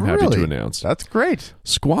biology, I'm happy to announce. That's great.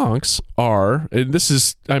 Squonks are, and this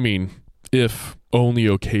is, I mean, if only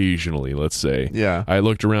occasionally, let's say. Yeah. I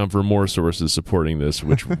looked around for more sources supporting this,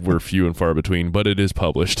 which were few and far between, but it is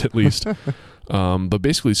published at least. But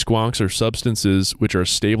basically, squonks are substances which are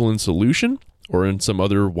stable in solution or in some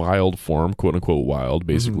other wild form, quote unquote wild,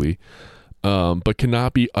 basically, but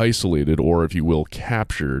cannot be isolated or, if you will,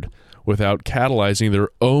 captured without catalyzing their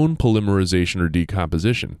own polymerization or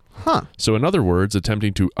decomposition. So in other words,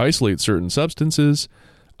 attempting to isolate certain substances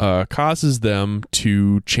causes them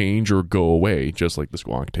to change or go away, just like the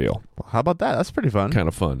squonk tail. Well, how about that? That's pretty fun. Kind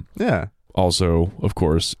of fun. Yeah. Also, of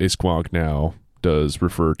course, a squonk now does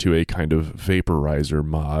refer to a kind of vaporizer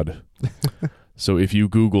mod. So if you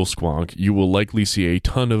Google squonk, you will likely see a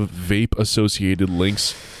ton of vape-associated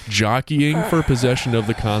links jockeying for possession of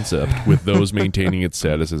the concept, with those maintaining its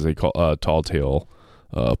status as a tall tale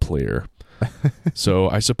player. So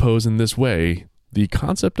I suppose in this way, the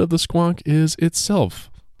concept of the squonk is itself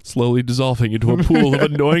slowly dissolving into a pool of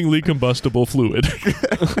annoyingly combustible fluid.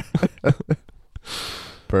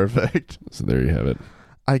 Perfect. So there you have it.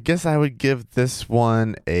 I guess I would give this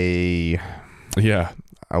one a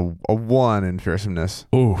 1 in fearsomeness.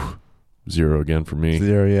 Oh, 0 again for me.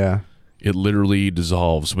 0, yeah. It literally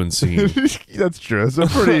dissolves when seen. That's true. It's a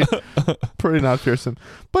pretty not fearsome.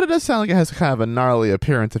 But it does sound like it has kind of a gnarly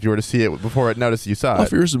appearance if you were to see it before it noticed you saw A it.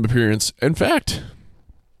 fearsome appearance. In fact,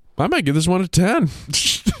 I might give this one a 10.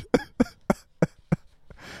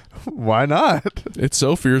 Why not? It's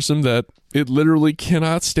so fearsome that it literally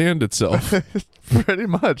cannot stand itself. Pretty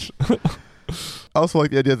much. I also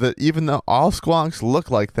like the idea that even though all squonks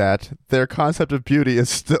look like that, their concept of beauty is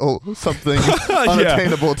still something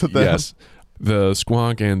unattainable to them. Yes. The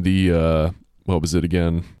squonk and the, what was it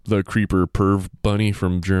again? The creeper perv bunny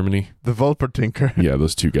from Germany. The Wolpertinker. Yeah,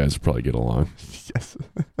 those two guys would probably get along. Yes.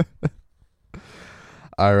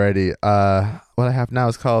 Alrighty. What I have now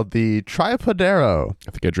is called the Tripodero.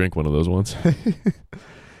 I think I drank one of those once.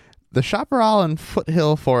 The chaparral and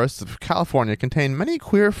foothill forests of California contain many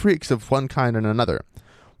queer freaks of one kind and another.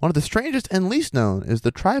 One of the strangest and least known is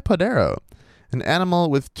the tripodero, an animal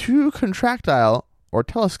with 2 contractile or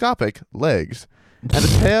telescopic legs and a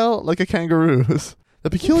tail like a kangaroo's.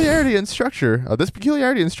 This peculiarity in structure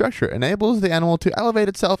enables the animal to elevate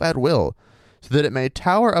itself at will, so that it may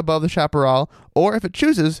tower above the chaparral, or if it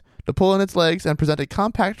chooses, to pull in its legs and present a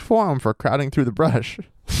compact form for crowding through the brush.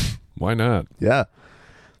 Why not? Yeah.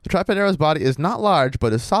 The tripodero's body is not large,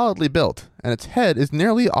 but is solidly built, and its head is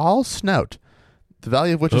nearly all snout, the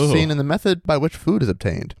value of which is seen in the method by which food is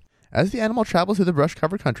obtained. As the animal travels through the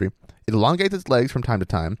brush-covered country, it elongates its legs from time to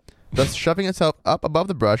time, thus shoving itself up above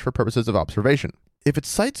the brush for purposes of observation. If it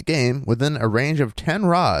sights game within a range of 10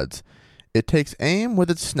 rods, it takes aim with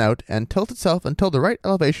its snout and tilts itself until the right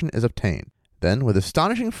elevation is obtained. Then, with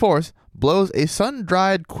astonishing force, blows a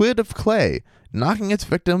sun-dried quid of clay, knocking its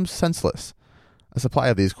victim senseless. A supply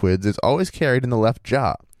of these quids is always carried in the left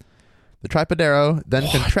jaw. The tripodero then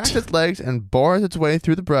contracts its legs and bores its way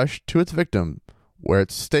through the brush to its victim, where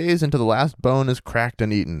it stays until the last bone is cracked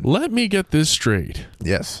and eaten. Let me get this straight.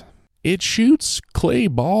 Yes. It shoots clay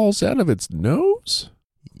balls out of its nose?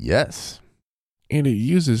 Yes. And it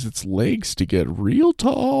uses its legs to get real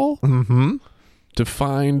tall? Mm-hmm. To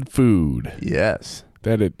find food. Yes.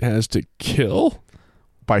 That it has to kill?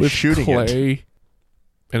 By shooting clay. it.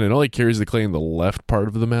 And it only carries the clay in the left part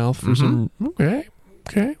of the mouth for some... Okay.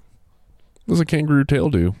 What does a kangaroo tail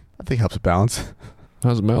do? I think it helps it balance.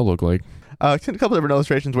 How's the mouth look like? I've seen a couple different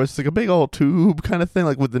illustrations where it's like a big old tube kind of thing,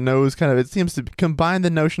 like with the nose kind of... It seems to combine the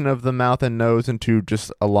notion of the mouth and nose into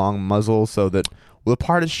just a long muzzle, so that the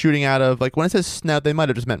part it's shooting out of... Like when it says snout, they might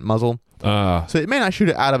have just meant muzzle. So it may not shoot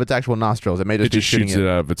it out of its actual nostrils. It may just be shooting shoots it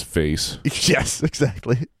out of its face. Yes,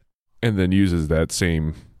 exactly. And then uses that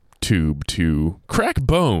same tube to crack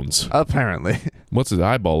bones. Apparently. What's his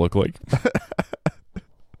eyeball look like?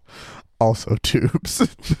 Also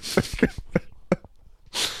tubes.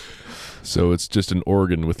 So it's just an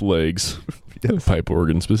organ with legs. Yes. A pipe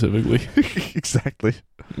organ specifically. Exactly.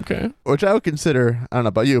 Okay. Which I would consider, I don't know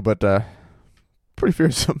about you, but pretty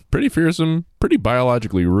fearsome. Pretty fearsome. Pretty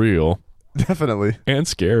biologically real. Definitely. And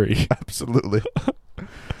scary. Absolutely.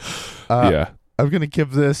 Yeah. I'm going to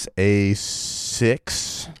give this a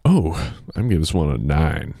 6. Oh, I'm giving this one a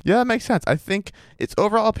 9. Yeah, that makes sense. I think its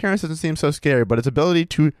overall appearance doesn't seem so scary, but its ability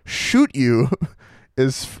to shoot you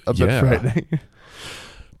is a bit frightening.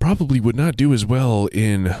 Probably would not do as well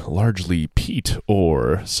in largely peat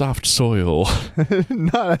or soft soil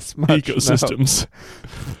not as much ecosystems.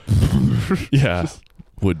 No. Yeah.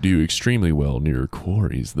 Would do extremely well near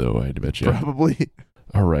quarries, though, I'd bet you. Probably.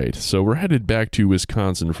 All right, so we're headed back to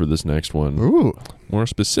Wisconsin for this next one. Ooh. More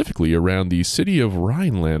specifically, around the city of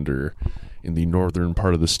Rhinelander in the northern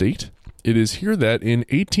part of the state. It is here that in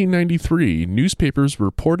 1893, newspapers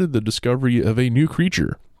reported the discovery of a new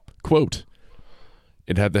creature. Quote,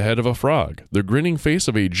 it had the head of a frog, the grinning face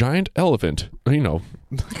of a giant elephant,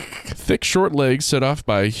 thick short legs set off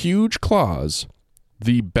by huge claws,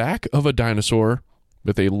 the back of a dinosaur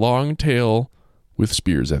with a long tail with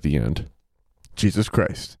spears at the end. Jesus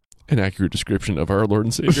Christ. An accurate description of our Lord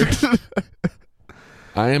and Savior.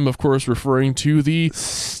 I am, of course, referring to the...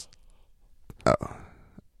 Oh.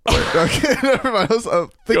 Okay, never mind. I was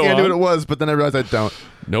thinking I knew what it was, but then I realized I don't.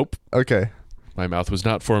 Nope. Okay. My mouth was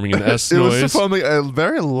not forming an S it noise. It was forming a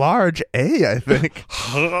very large A, I think.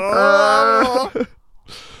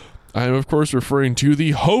 I am, of course, referring to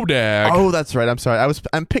the hodag. Oh, that's right. I'm sorry.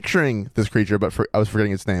 I'm picturing this creature, but I was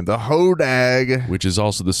forgetting its name. The hodag. Which is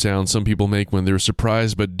also the sound some people make when they're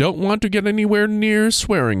surprised but don't want to get anywhere near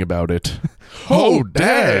swearing about it.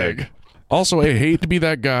 Hodag! Also, I hate to be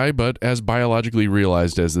that guy, but as biologically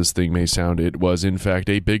realized as this thing may sound, it was in fact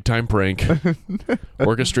a big-time prank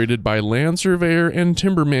orchestrated by land surveyor and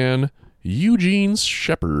timberman Eugene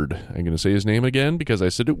Shepard. I'm going to say his name again because I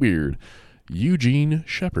said it weird. Eugene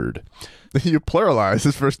Shepard. You pluralize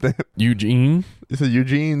his first name. Eugene? It's a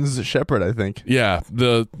Eugene's Shepard, I think. Yeah,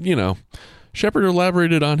 Shepard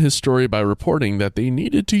elaborated on his story by reporting that they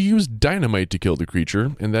needed to use dynamite to kill the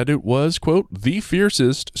creature, and that it was, quote, the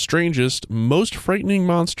fiercest, strangest, most frightening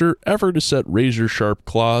monster ever to set razor-sharp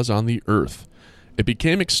claws on the earth. It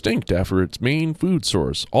became extinct after its main food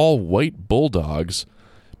source, all white bulldogs,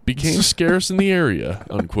 became scarce in the area,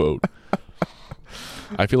 unquote.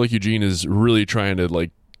 I feel like Eugene is really trying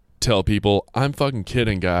to, tell people, I'm fucking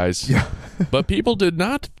kidding, guys. Yeah. But people did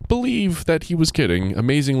not believe that he was kidding.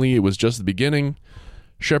 Amazingly, it was just the beginning.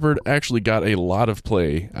 Shepard actually got a lot of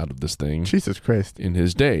play out of this thing. Jesus Christ. In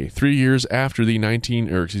his day. 3 years after the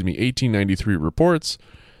 1893 reports,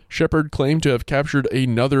 Shepard claimed to have captured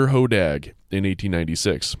another hodag in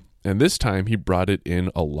 1896. and this time he brought it in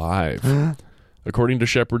alive. According to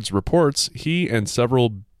Shepard's reports, he and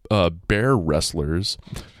several bear wrestlers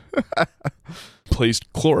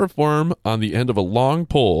placed chloroform on the end of a long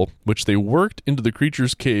pole, which they worked into the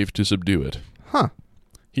creature's cave to subdue it. Huh.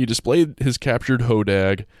 He displayed his captured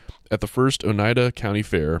hodag at the first Oneida County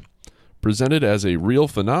Fair. Presented as a real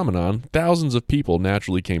phenomenon, thousands of people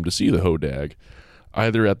naturally came to see the hodag,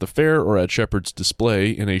 either at the fair or at Shepard's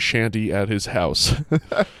display in a shanty at his house.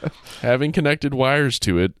 Having connected wires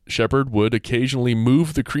to it, Shepard would occasionally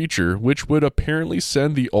move the creature, which would apparently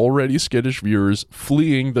send the already skittish viewers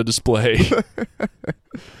fleeing the display.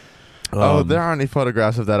 There aren't any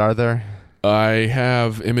photographs of that, are there? I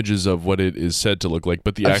have images of what it is said to look like,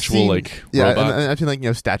 but I've seen, robot. And I've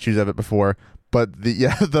seen statues of it before. But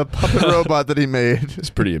the puppet robot that he made is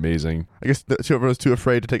pretty amazing. I guess whoever was too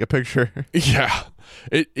afraid to take a picture. Yeah,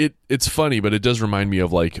 it's funny, but it does remind me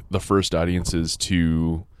of like the first audiences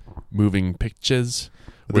to moving pictures,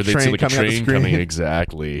 where they'd see like a train coming.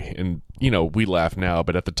 Exactly, and we laugh now,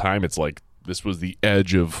 but at the time, it's like this was the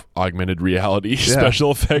edge of augmented reality,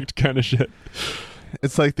 special effect kind of shit.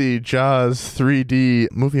 It's like the Jaws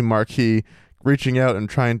 3D movie marquee reaching out and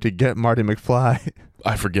trying to get Marty McFly.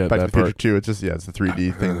 I forget Back that to the part. Future 2, it's just, it's the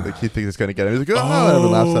 3D thing. Like, he thinks it's going to get him. He's like,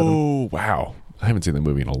 everyone laughs at him. Oh, wow. I haven't seen that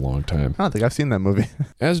movie in a long time. I don't think I've seen that movie.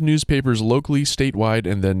 As newspapers locally,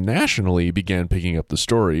 statewide, and then nationally began picking up the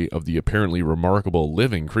story of the apparently remarkable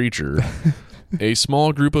living creature, a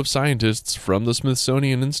small group of scientists from the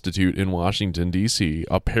Smithsonian Institute in Washington, D.C.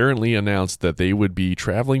 apparently announced that they would be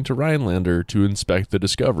traveling to Rhinelander to inspect the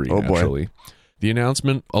discovery, naturally. Boy. The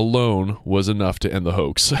announcement alone was enough to end the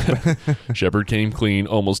hoax. Shepard came clean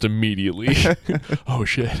almost immediately. Oh,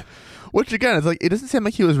 shit. Which, again, it's like, it doesn't seem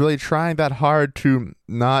like he was really trying that hard to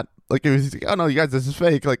not, like, it was like, oh, no, you guys, this is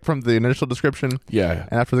fake, like, from the initial description. Yeah.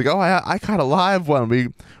 And after, like, oh, I caught a live one. We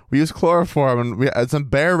used chloroform, and we had some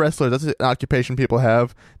bear wrestlers. That's an occupation people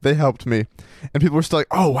have. They helped me. And people were still like,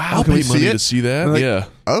 oh, wow, I'll can pay we money see it? to see that? Like, yeah.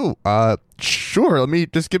 Oh, sure.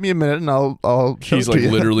 Just give me a minute, and I'll show He's it like to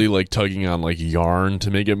you. literally like tugging on like yarn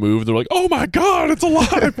to make it move. They're like, "Oh my god, it's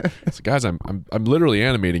alive!" It's like, guys, I'm literally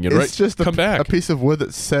animating it. It's just Come back. A piece of wood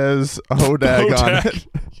that says hodag on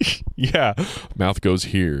it. Yeah, mouth goes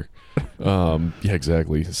here. Yeah,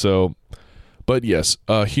 exactly. So, but yes,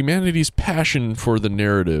 humanity's passion for the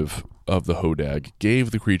narrative of the hodag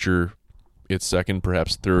gave the creature its second,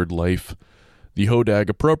 perhaps third life. The hodag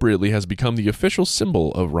appropriately has become the official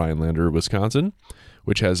symbol of Rhinelander, Wisconsin,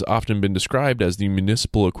 which has often been described as the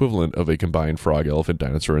municipal equivalent of a combined frog, elephant,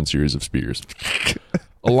 dinosaur, and series of spears.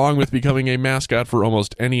 Along with becoming a mascot for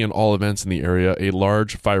almost any and all events in the area, a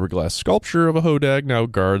large fiberglass sculpture of a hodag now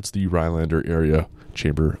guards the Rhinelander Area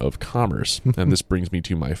Chamber of Commerce. And this brings me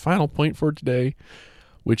to my final point for today,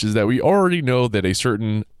 which is that we already know that a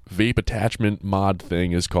certain vape attachment mod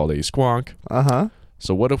thing is called a squonk. Uh-huh.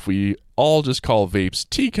 So what if we all just call vapes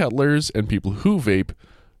tea kettlers and people who vape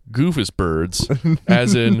goofus birds,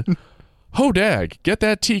 as in, hodag, get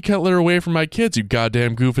that tea kettler away from my kids, you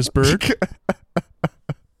goddamn goofus bird.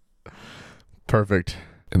 Perfect.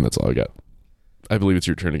 And that's all I got. I believe it's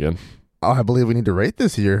your turn again. Oh, I believe we need to rate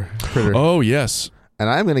this here, critter. Oh, yes. And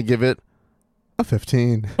I'm going to give it a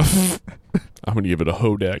 15. I'm going to give it a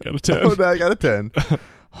hodag out of 10. Hodag out of 10.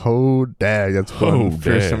 Hodag. That's one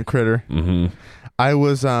fearsome critter. Mm-hmm. I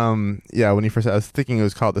was, when you first said, I was thinking it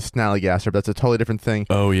was called the snallygaster. That's a totally different thing.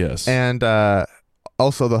 Oh, yes. And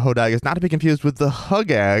also the hodag is not to be confused with the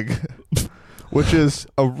hugag, which is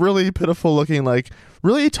a really pitiful looking, like,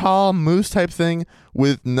 really tall moose type thing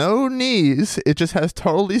with no knees. It just has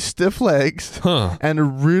totally stiff legs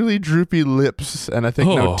and really droopy lips and I think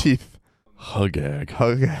no teeth. Hugag.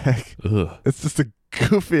 Hugag. It's just a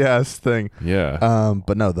goofy ass thing. Yeah.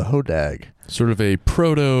 But no, the hodag. Sort of a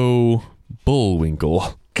proto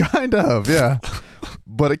Bullwinkle. Kind of, yeah.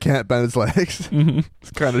 But it can't bend its legs. Mm-hmm.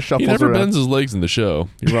 It kind of shuffles He never around. bends his legs in the show.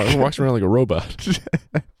 He walks around like a robot.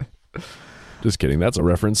 Just kidding. That's a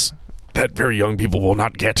reference that very young people will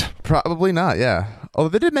not get. Probably not, yeah. Although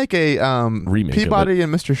they did make a remake Peabody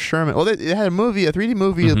and Mr. Sherman. Well, they had a movie, a 3D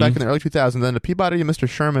movie back in the early 2000s, then a Peabody and Mr.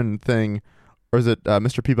 Sherman thing. Or is it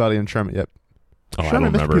Mr. Peabody and Sherman? Yep. Oh, Sherman I don't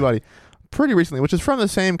and Mr. remember. Peabody. Pretty recently, which is from the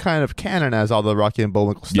same kind of canon as all the Rocky and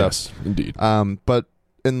Bullwinkle stuff. Yes, indeed. But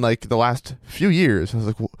in like the last few years, I was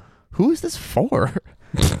like, who is this for?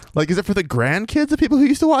 Like, is it for the grandkids of people who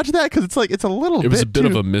used to watch that? Because it's like, it's a little bit. It was a bit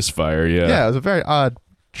of a misfire, yeah. Yeah, it was a very odd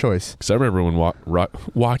choice. Because I remember when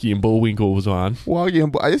Rocky and Bullwinkle was on. I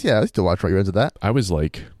used to watch reruns of that. I was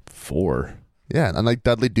like 4. Yeah, and like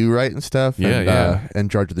Dudley Do-Right and stuff. Yeah, and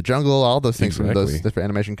George of the Jungle, all those things from Exactly. those different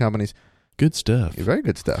animation companies. Good stuff. Very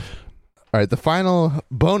good stuff. All right, the final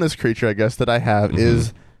bonus creature, I guess, that I have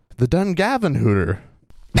is the Dungarvan Hooter.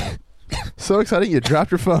 So exciting, you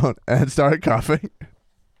dropped your phone and started coughing.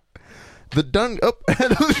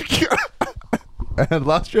 And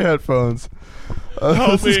lost your headphones.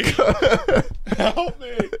 Help me. Help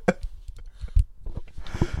me.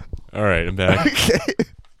 All right, I'm back. Okay.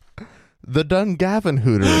 The Dungarvan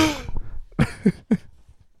Hooter.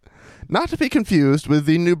 Not to be confused with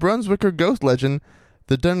the New Brunswicker ghost legend,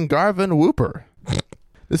 the Dungarvan Whooper.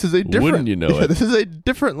 This is a different. Wouldn't you know it? This is a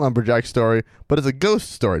different lumberjack story, but it's a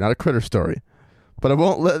ghost story, not a critter story. But I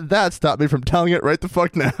won't let that stop me from telling it right the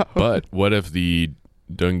fuck now. But what if the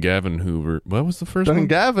Dungarvan Hoover... What was the first one?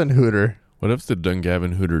 Dungarvan Hooter. What if the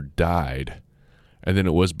Dungarvan Hooter died, and then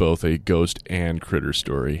it was both a ghost and critter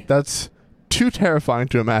story? That's too terrifying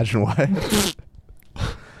to imagine why.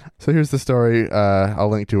 So here's the story I'll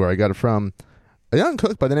link to where I got it from. A young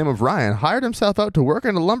cook by the name of Ryan hired himself out to work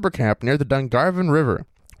in a lumber camp near the Dungarvan River.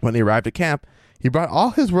 When he arrived at camp, he brought all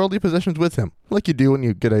his worldly possessions with him, like you do when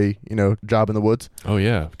you get a job in the woods. Oh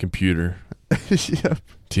yeah, computer. Yep.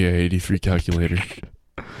 TI-83 calculator.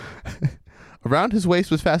 Around his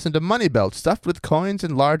waist was fastened a money belt stuffed with coins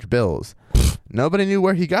and large bills. Nobody knew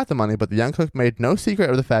where he got the money, but the young cook made no secret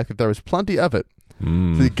of the fact that there was plenty of it.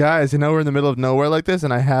 So guys, we're in the middle of nowhere like this,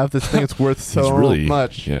 and I have this thing that's worth so really,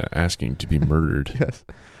 much. Yeah, asking to be murdered. Yes.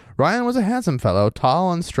 Ryan was a handsome fellow,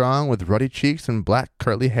 tall and strong, with ruddy cheeks and black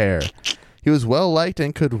curly hair. He was well liked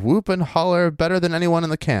and could whoop and holler better than anyone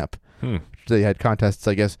in the camp. They had contests,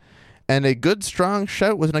 I guess. And a good, strong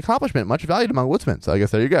shout was an accomplishment much valued among woodsmen. So I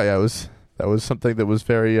guess there you go. Yeah, that was something that was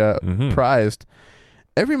very prized.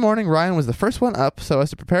 Every morning, Ryan was the first one up so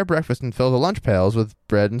as to prepare breakfast and fill the lunch pails with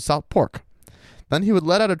bread and salt pork. Then he would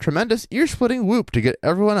let out a tremendous ear-splitting whoop to get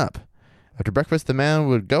everyone up. After breakfast, the man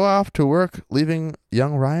would go off to work, leaving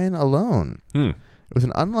young Ryan alone. It was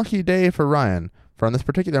an unlucky day for Ryan, for on this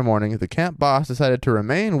particular morning, the camp boss decided to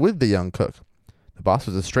remain with the young cook. The boss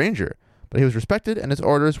was a stranger, but he was respected and his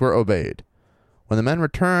orders were obeyed. When the men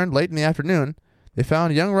returned late in the afternoon, they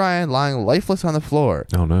found young Ryan lying lifeless on the floor.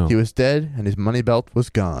 Oh, no. He was dead, and his money belt was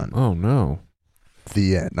gone. Oh, no.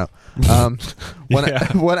 The end. No.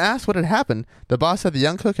 When asked what had happened, the boss said the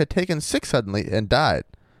young cook had taken sick suddenly and died.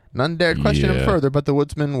 None dared question him further, but the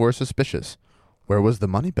woodsmen were suspicious. Where was the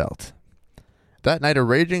money belt? That night, a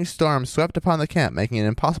raging storm swept upon the camp, making it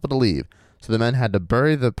impossible to leave, so the men had to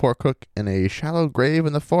bury the poor cook in a shallow grave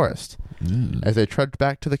in the forest. As they trudged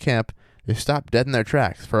back to the camp, they stopped dead in their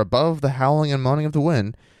tracks, for above the howling and moaning of the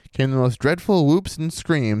wind came the most dreadful whoops and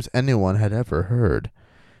screams anyone had ever heard.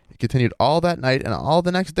 It continued all that night and all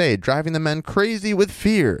the next day, driving the men crazy with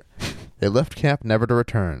fear. They left camp never to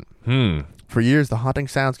return. For years, the haunting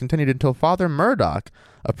sounds continued until Father Murdoch,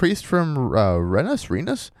 a priest from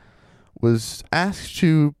Renus, was asked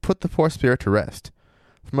to put the poor spirit to rest.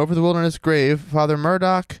 From over the wilderness grave, Father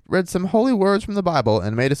Murdoch read some holy words from the Bible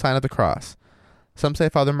and made a sign of the cross. Some say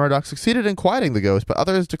Father Murdoch succeeded in quieting the ghost, but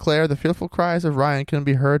others declare the fearful cries of Ryan can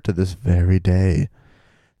be heard to this very day.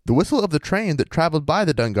 The whistle of the train that traveled by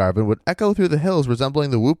the Dungarvan would echo through the hills,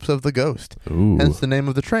 resembling the whoops of the ghost. Hence the name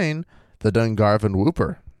of the train, the Dungarvan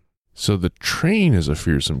Whooper. So the train is a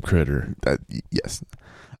fearsome critter. Yes.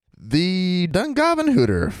 The Dungarvan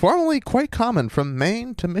Hooter, formerly quite common from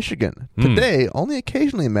Maine to Michigan, today only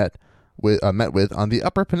occasionally met with on the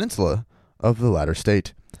Upper Peninsula of the latter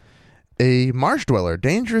state. A marsh dweller,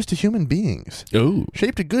 dangerous to human beings.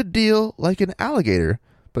 Shaped a good deal like an alligator,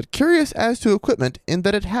 but curious as to equipment in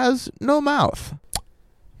that it has no mouth.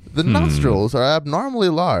 The nostrils are abnormally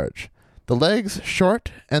large, the legs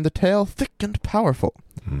short, and the tail thick and powerful.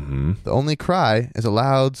 The only cry is a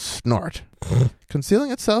loud snort.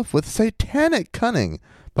 Concealing itself with satanic cunning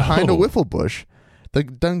behind a whiffle bush, the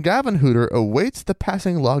Dungarvan Hooter awaits the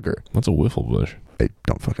passing logger. What's a whiffle bush? I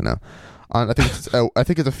don't fucking know. I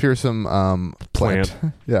think it's a fearsome plant.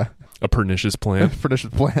 Yeah, a pernicious plant.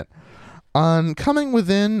 Pernicious plant. On coming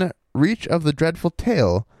within reach of the dreadful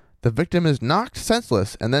tail, the victim is knocked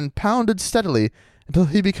senseless and then pounded steadily until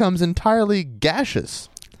he becomes entirely gaseous.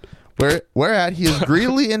 Whereat he is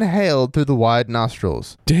greedily inhaled through the wide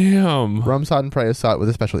nostrils. Damn. Rumsod and Prey saw it with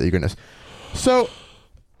a special eagerness. So,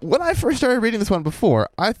 when I first started reading this one before,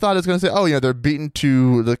 I thought it was going to say, they're beaten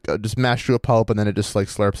to, just mashed to a pulp, and then it just,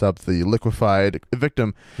 slurps up the liquefied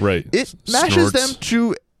victim. Right. It mashes them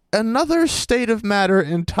to another state of matter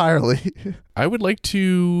entirely. I would like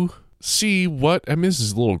to see what, this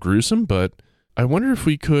is a little gruesome, but I wonder if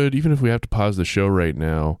we could, even if we have to pause the show right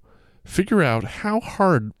now, figure out how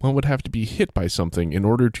hard one would have to be hit by something in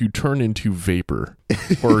order to turn into vapor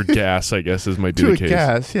or gas, I guess, as might be the case.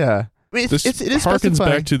 Gas, yeah. I mean, This it is harkens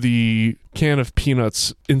specifying. back to the can of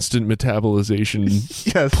peanuts instant metabolization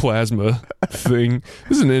Yes. plasma thing.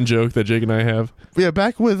 This is an in-joke that Jake and I have. Yeah,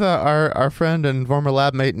 back with our friend and former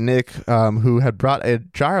lab mate Nick, who had brought a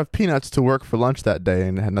jar of peanuts to work for lunch that day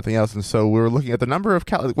and had nothing else. And so we were looking at the number of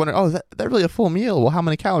calories, wondering, oh, is that really a full meal? Well, how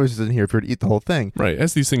many calories is in here if you were to eat the whole thing? Right.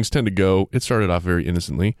 As these things tend to go, it started off very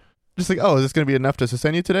innocently. Just like, oh, is this going to be enough to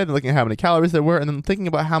sustain you today? Then looking at how many calories there were, and then thinking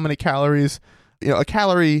about how many calories, a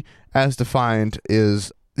calorie as defined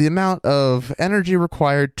is the amount of energy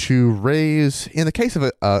required to raise, in the case of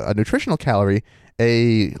a nutritional calorie,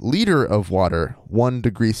 a liter of water 1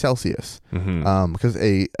 degree Celsius. Mm-hmm. Because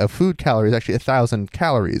a food calorie is actually 1,000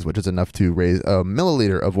 calories, which is enough to raise a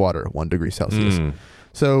milliliter of water 1 degree Celsius.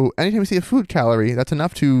 So anytime you see a food calorie, that's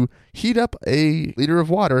enough to heat up a liter of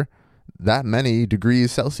water that many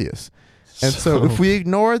degrees Celsius. And so if we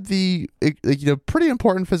ignore the pretty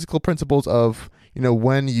important physical principles of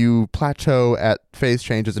when you plateau at phase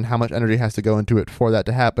changes and how much energy has to go into it for that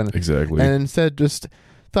to happen, Exactly. and instead just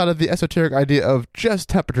thought of the esoteric idea of just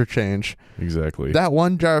temperature change, Exactly. that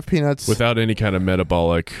one jar of peanuts, Without any kind of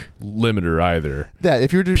metabolic limiter either. that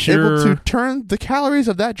if you're able to turn the calories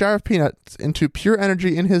of that jar of peanuts into pure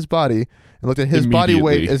energy in his body and looked at his body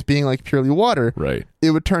weight Immediately. as being like purely water, Right.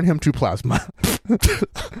 it would turn him to plasma.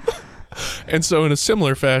 And so in a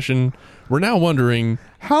similar fashion, we're now wondering,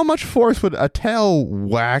 How much force would a tail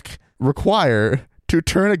whack require to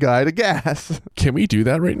turn a guy to gas? can we do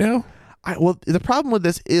that right now? Well, the problem with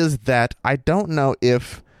this is that I don't know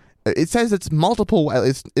if it says it's multiple.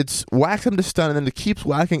 It's whacks him to stun and then it keeps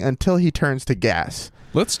whacking until he turns to gas.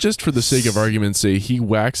 Let's just, for the sake of argument, say he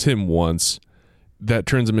whacks him once. That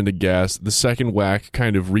turns him into gas. The second whack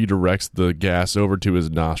kind of redirects the gas over to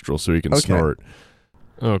his nostril so he can Okay. snort.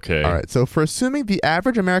 Okay. All right. So for assuming the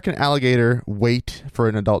average American alligator weight for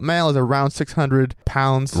an adult male is around 600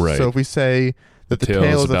 pounds. Right. So if we say that the tail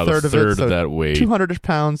is about a third of it, so that weight. 200-ish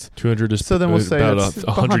pounds. 200 is So then we'll say about it's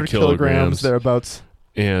 100 kilograms. thereabouts.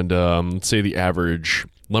 And let's say the average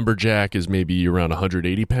lumberjack is maybe around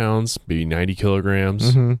 180 pounds, maybe 90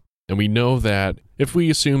 kilograms. Mm-hmm. And we know that if we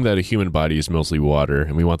assume that a human body is mostly water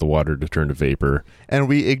and we want the water to turn to vapor, And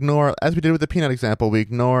we ignore, as we did with the peanut example, we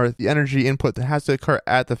ignore the energy input that has to occur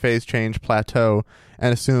at the phase change plateau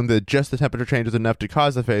and assume that just the temperature change is enough to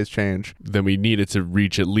cause the phase change. then we need it to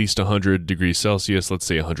reach at least 100 degrees Celsius, let's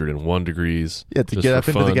say 101 degrees. Yeah, to just get up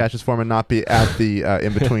for into the fun. gaseous form and not be at the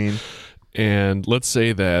in-between. And let's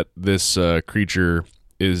say that this creature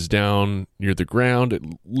is down near the ground. It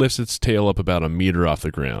lifts its tail up about a meter off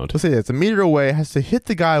the ground. Let's say it's a meter away, it has to hit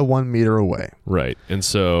the guy 1 meter away. Right. And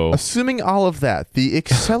so Assuming all of that, the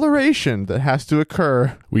acceleration that has to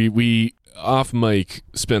occur. we off mic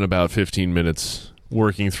spent about 15 minutes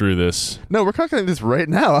working through this. No, we're calculating this right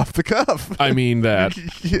now off the cuff. I mean that.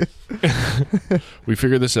 Yeah. We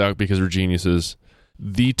figured this out because we're geniuses.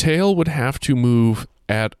 The tail would have to move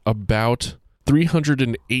at about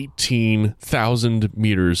 318,000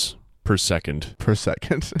 meters per second. Per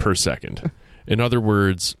second. Per second. In other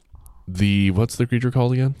words, what's the creature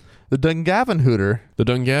called again? The Dungavan Hooter. The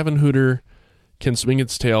Dungavan Hooter can swing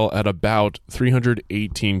its tail at about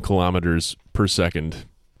 318 kilometers per second.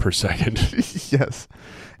 Per second. Yes.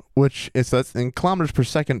 That's in kilometers per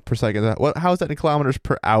second. How is that in kilometers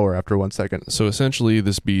per hour after 1 second? So essentially,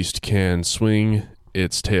 this beast can swing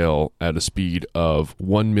its tail at a speed of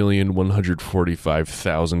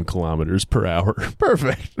 1,145,000 kilometers per hour.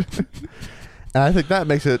 Perfect. And I think that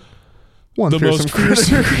makes it one The fearsome most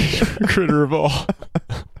fearsome critter. critter of all.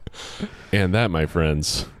 And that, my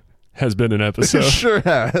friends, has been an episode. It sure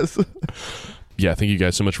has. Yeah, thank you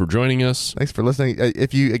guys so much for joining us. Thanks for listening.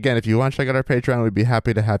 If you want to check out our Patreon, we'd be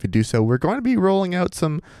happy to have you do so. We're going to be rolling out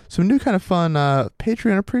some new kind of fun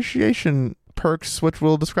Patreon appreciation perks, which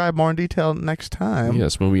we'll describe more in detail next time.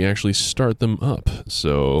 Yes, when we actually start them up.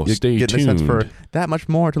 So You stay get a sense tuned. for that much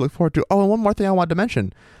more to look forward to. Oh, and one more thing I wanted to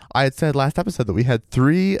mention. I had said last episode that we had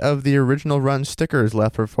 3 of the original run stickers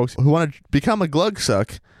left for folks who want to become a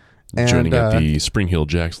Glugsuck. And, Joining at the Spring Hill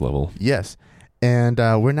Jacks level. Yes. And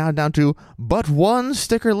we're now down to but 1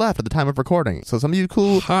 sticker left at the time of recording. So some of you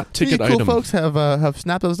Hot ticket cool item. folks have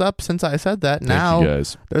snapped those up since I said that. Thank Now you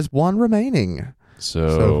guys. there's 1 remaining.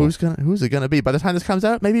 So who's it gonna be? By the time this comes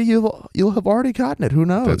out, maybe you'll have already gotten it. Who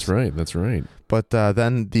knows? That's right. But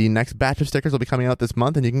then the next batch of stickers will be coming out this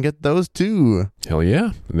month, and you can get those too. Hell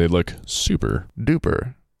yeah. And they look super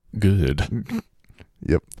Duper. good.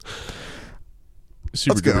 Yep.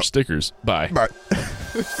 Super Let's go. duper stickers. Bye. Bye.